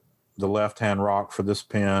over the left-hand rock for this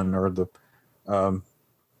pin or the."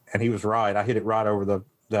 And he was right. I hit it right over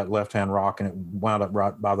that left-hand rock, and it wound up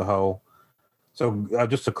right by the hole. So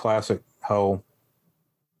just a classic hole.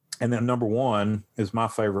 And then number 1 is my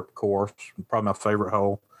favorite course, probably my favorite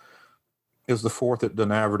hole, is the 4th at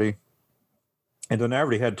Dunaverty. And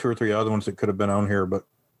Dunaverty had 2 or 3 other ones that could have been on here, but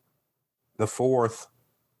the 4th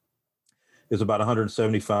is about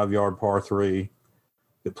 175-yard par 3.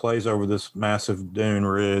 It plays over this massive dune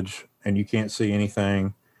ridge, and you can't see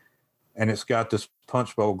anything. And it's got this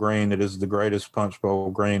punch bowl green that is the greatest punch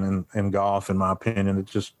bowl green in golf, in my opinion.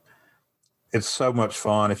 It's so much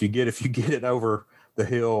fun. If you get it over the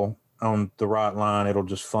hill on the right line, it'll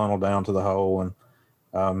just funnel down to the hole.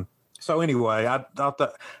 And so anyway, I thought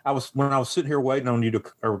that when I was sitting here waiting on you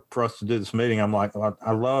for us to do this meeting, I'm like,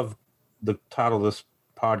 I love the title of this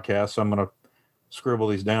podcast, so I'm going to scribble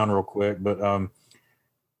these down real quick, but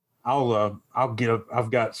I'll get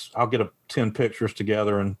a 10 pictures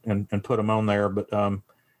together and put them on there. But and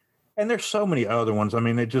there's so many other ones. I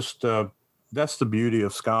mean, they just that's the beauty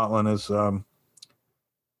of Scotland is, and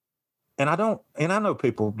I know a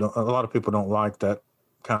lot of people don't like that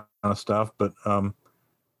kind of stuff, but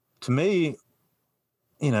to me,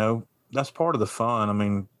 that's part of the fun. I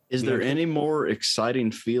mean, is there any more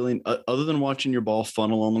exciting feeling other than watching your ball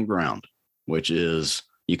funnel on the ground, which is,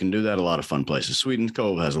 you can do that a lot of fun places. Sweetens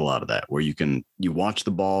Cove has a lot of that, where you watch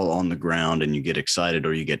the ball on the ground and you get excited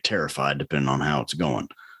or you get terrified, depending on how it's going.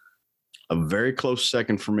 A very close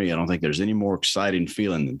second for me. I don't think there's any more exciting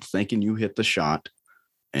feeling than thinking you hit the shot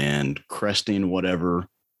and cresting whatever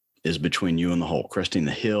is between you and the hole, cresting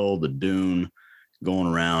the hill, the dune, going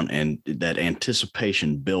around, and that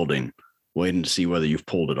anticipation building, waiting to see whether you've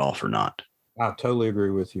pulled it off or not. I totally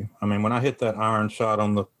agree with you. I mean, when I hit that iron shot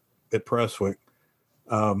at Prestwick,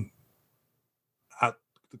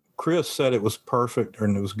 Chris said it was perfect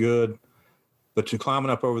and it was good, but you're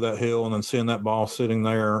climbing up over that hill and then seeing that ball sitting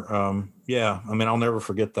there. Yeah, I mean, I'll never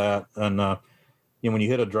forget that. And, when you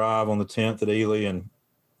hit a drive on the 10th at Ely and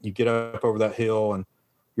you get up over that hill and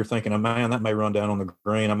you're thinking, oh, man, that may run down on the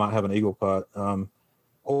green. I might have an eagle putt.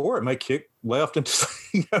 Or it may kick left into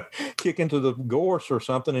kick into the gorse or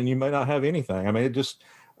something, and you may not have anything. I mean, it just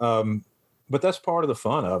but that's part of the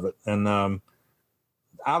fun of it. And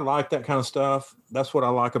I like that kind of stuff. That's what I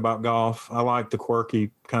like about golf. I like the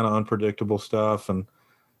quirky, kind of unpredictable stuff, and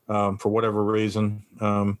for whatever reason.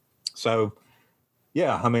 So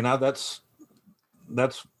yeah, I mean, that's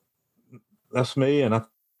me, and I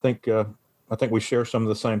think we share some of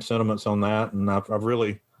the same sentiments on that. And I've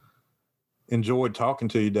really enjoyed talking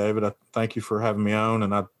to you, David. I thank you for having me on,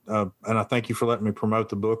 and I thank you for letting me promote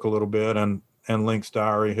the book a little bit, and Link's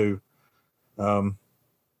Diary, who, and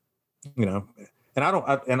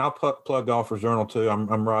I'll plug Golfer's Journal too.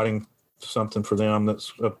 I'm writing something for them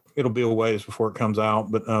that's it'll be a ways before it comes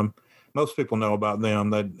out, but most people know about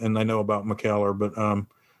them, and they know about McKellar, but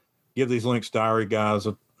give these Link's Diary guys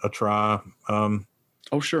a try.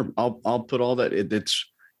 Oh, sure. I'll put all that.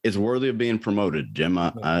 It's worthy of being promoted, Jim.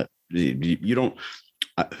 You don't,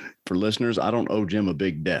 for listeners, I don't owe Jim a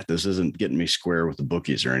big debt. This isn't getting me square with the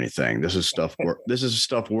bookies or anything. This is stuff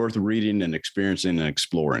worth reading and experiencing and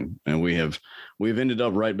exploring. And we've ended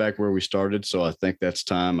up right back where we started. So I think that's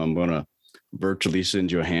time. I'm going to virtually send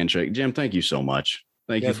you a handshake. Jim, thank you so much.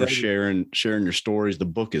 Thank you for sharing your stories. The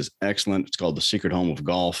book is excellent. It's called The Secret Home of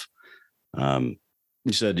Golf. You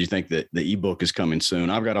said you think that the ebook is coming soon.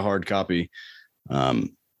 I've got a hard copy.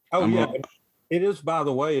 It is, by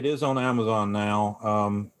the way, it is on Amazon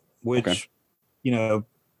now, which, okay.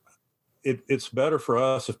 It's better for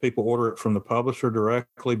us if people order it from the publisher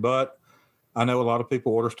directly. But I know a lot of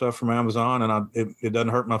people order stuff from Amazon, and it doesn't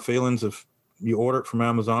hurt my feelings if you order it from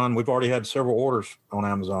Amazon. We've already had several orders on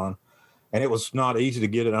Amazon, and it was not easy to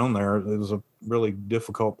get it on there. It was a really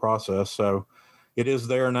difficult process. So it is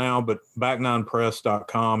there now, but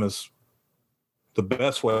back9press.com is the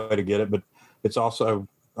best way to get it, but it's also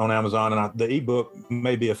on Amazon, and the ebook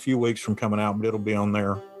may be a few weeks from coming out, but it'll be on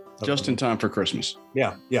there just in time for Christmas.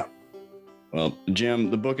 Yeah. Well,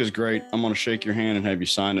 Jim, the book is great. I'm going to shake your hand and have you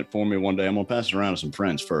sign it for me one day. I'm going to pass it around to some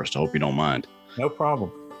friends first. I hope you don't mind. No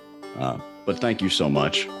problem. But thank you so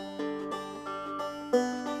much.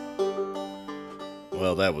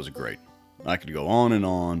 Well, that was great. I could go on and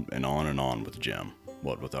on and on and on with Jim,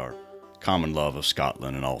 with our common love of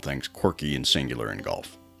Scotland and all things quirky and singular in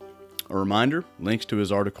golf. A reminder, links to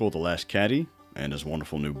his article, The Last Caddy, and his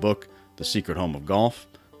wonderful new book, The Secret Home of Golf,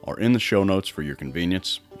 are in the show notes for your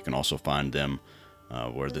convenience. You can also find them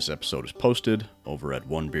where this episode is posted over at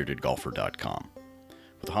onebeardedgolfer.com.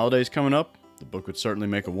 With the holidays coming up, the book would certainly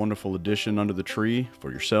make a wonderful addition under the tree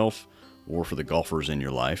for yourself or for the golfers in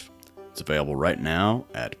your life. It's available right now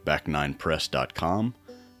at back9press.com.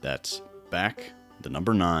 That's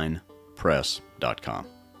back9press.com.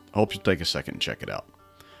 I hope you'll take a second and check it out.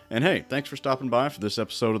 And hey, thanks for stopping by for this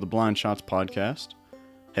episode of the Blind Shots Podcast.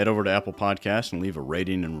 Head over to Apple Podcasts and leave a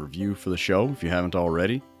rating and review for the show if you haven't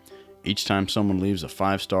already. Each time someone leaves a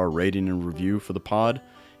 5-star rating and review for the pod,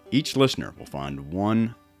 each listener will find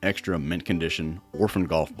one extra mint condition orphan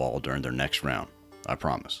golf ball during their next round. I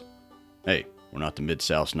promise. Hey, we're not the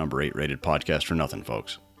Mid-South's number 8 rated podcast for nothing,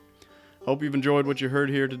 folks. Hope you've enjoyed what you heard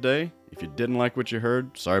here today. If you didn't like what you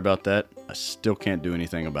heard, sorry about that. I still can't do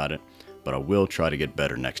anything about it. But I will try to get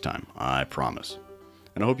better next time. I promise.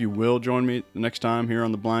 And I hope you will join me the next time here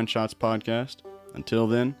on the Blind Shots Podcast. Until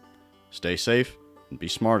then, stay safe and be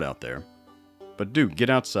smart out there. But do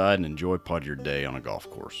get outside and enjoy part of your day on a golf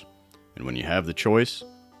course. And when you have the choice,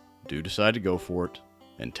 do decide to go for it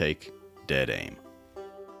and take dead aim.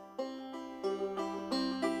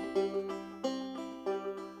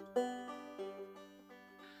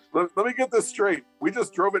 Let me get this straight. We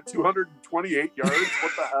just drove it 228 yards.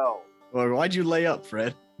 What the hell? Well, why'd you lay up,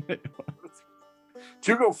 Fred? Did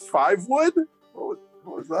you go 5 wood? What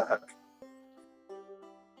was that?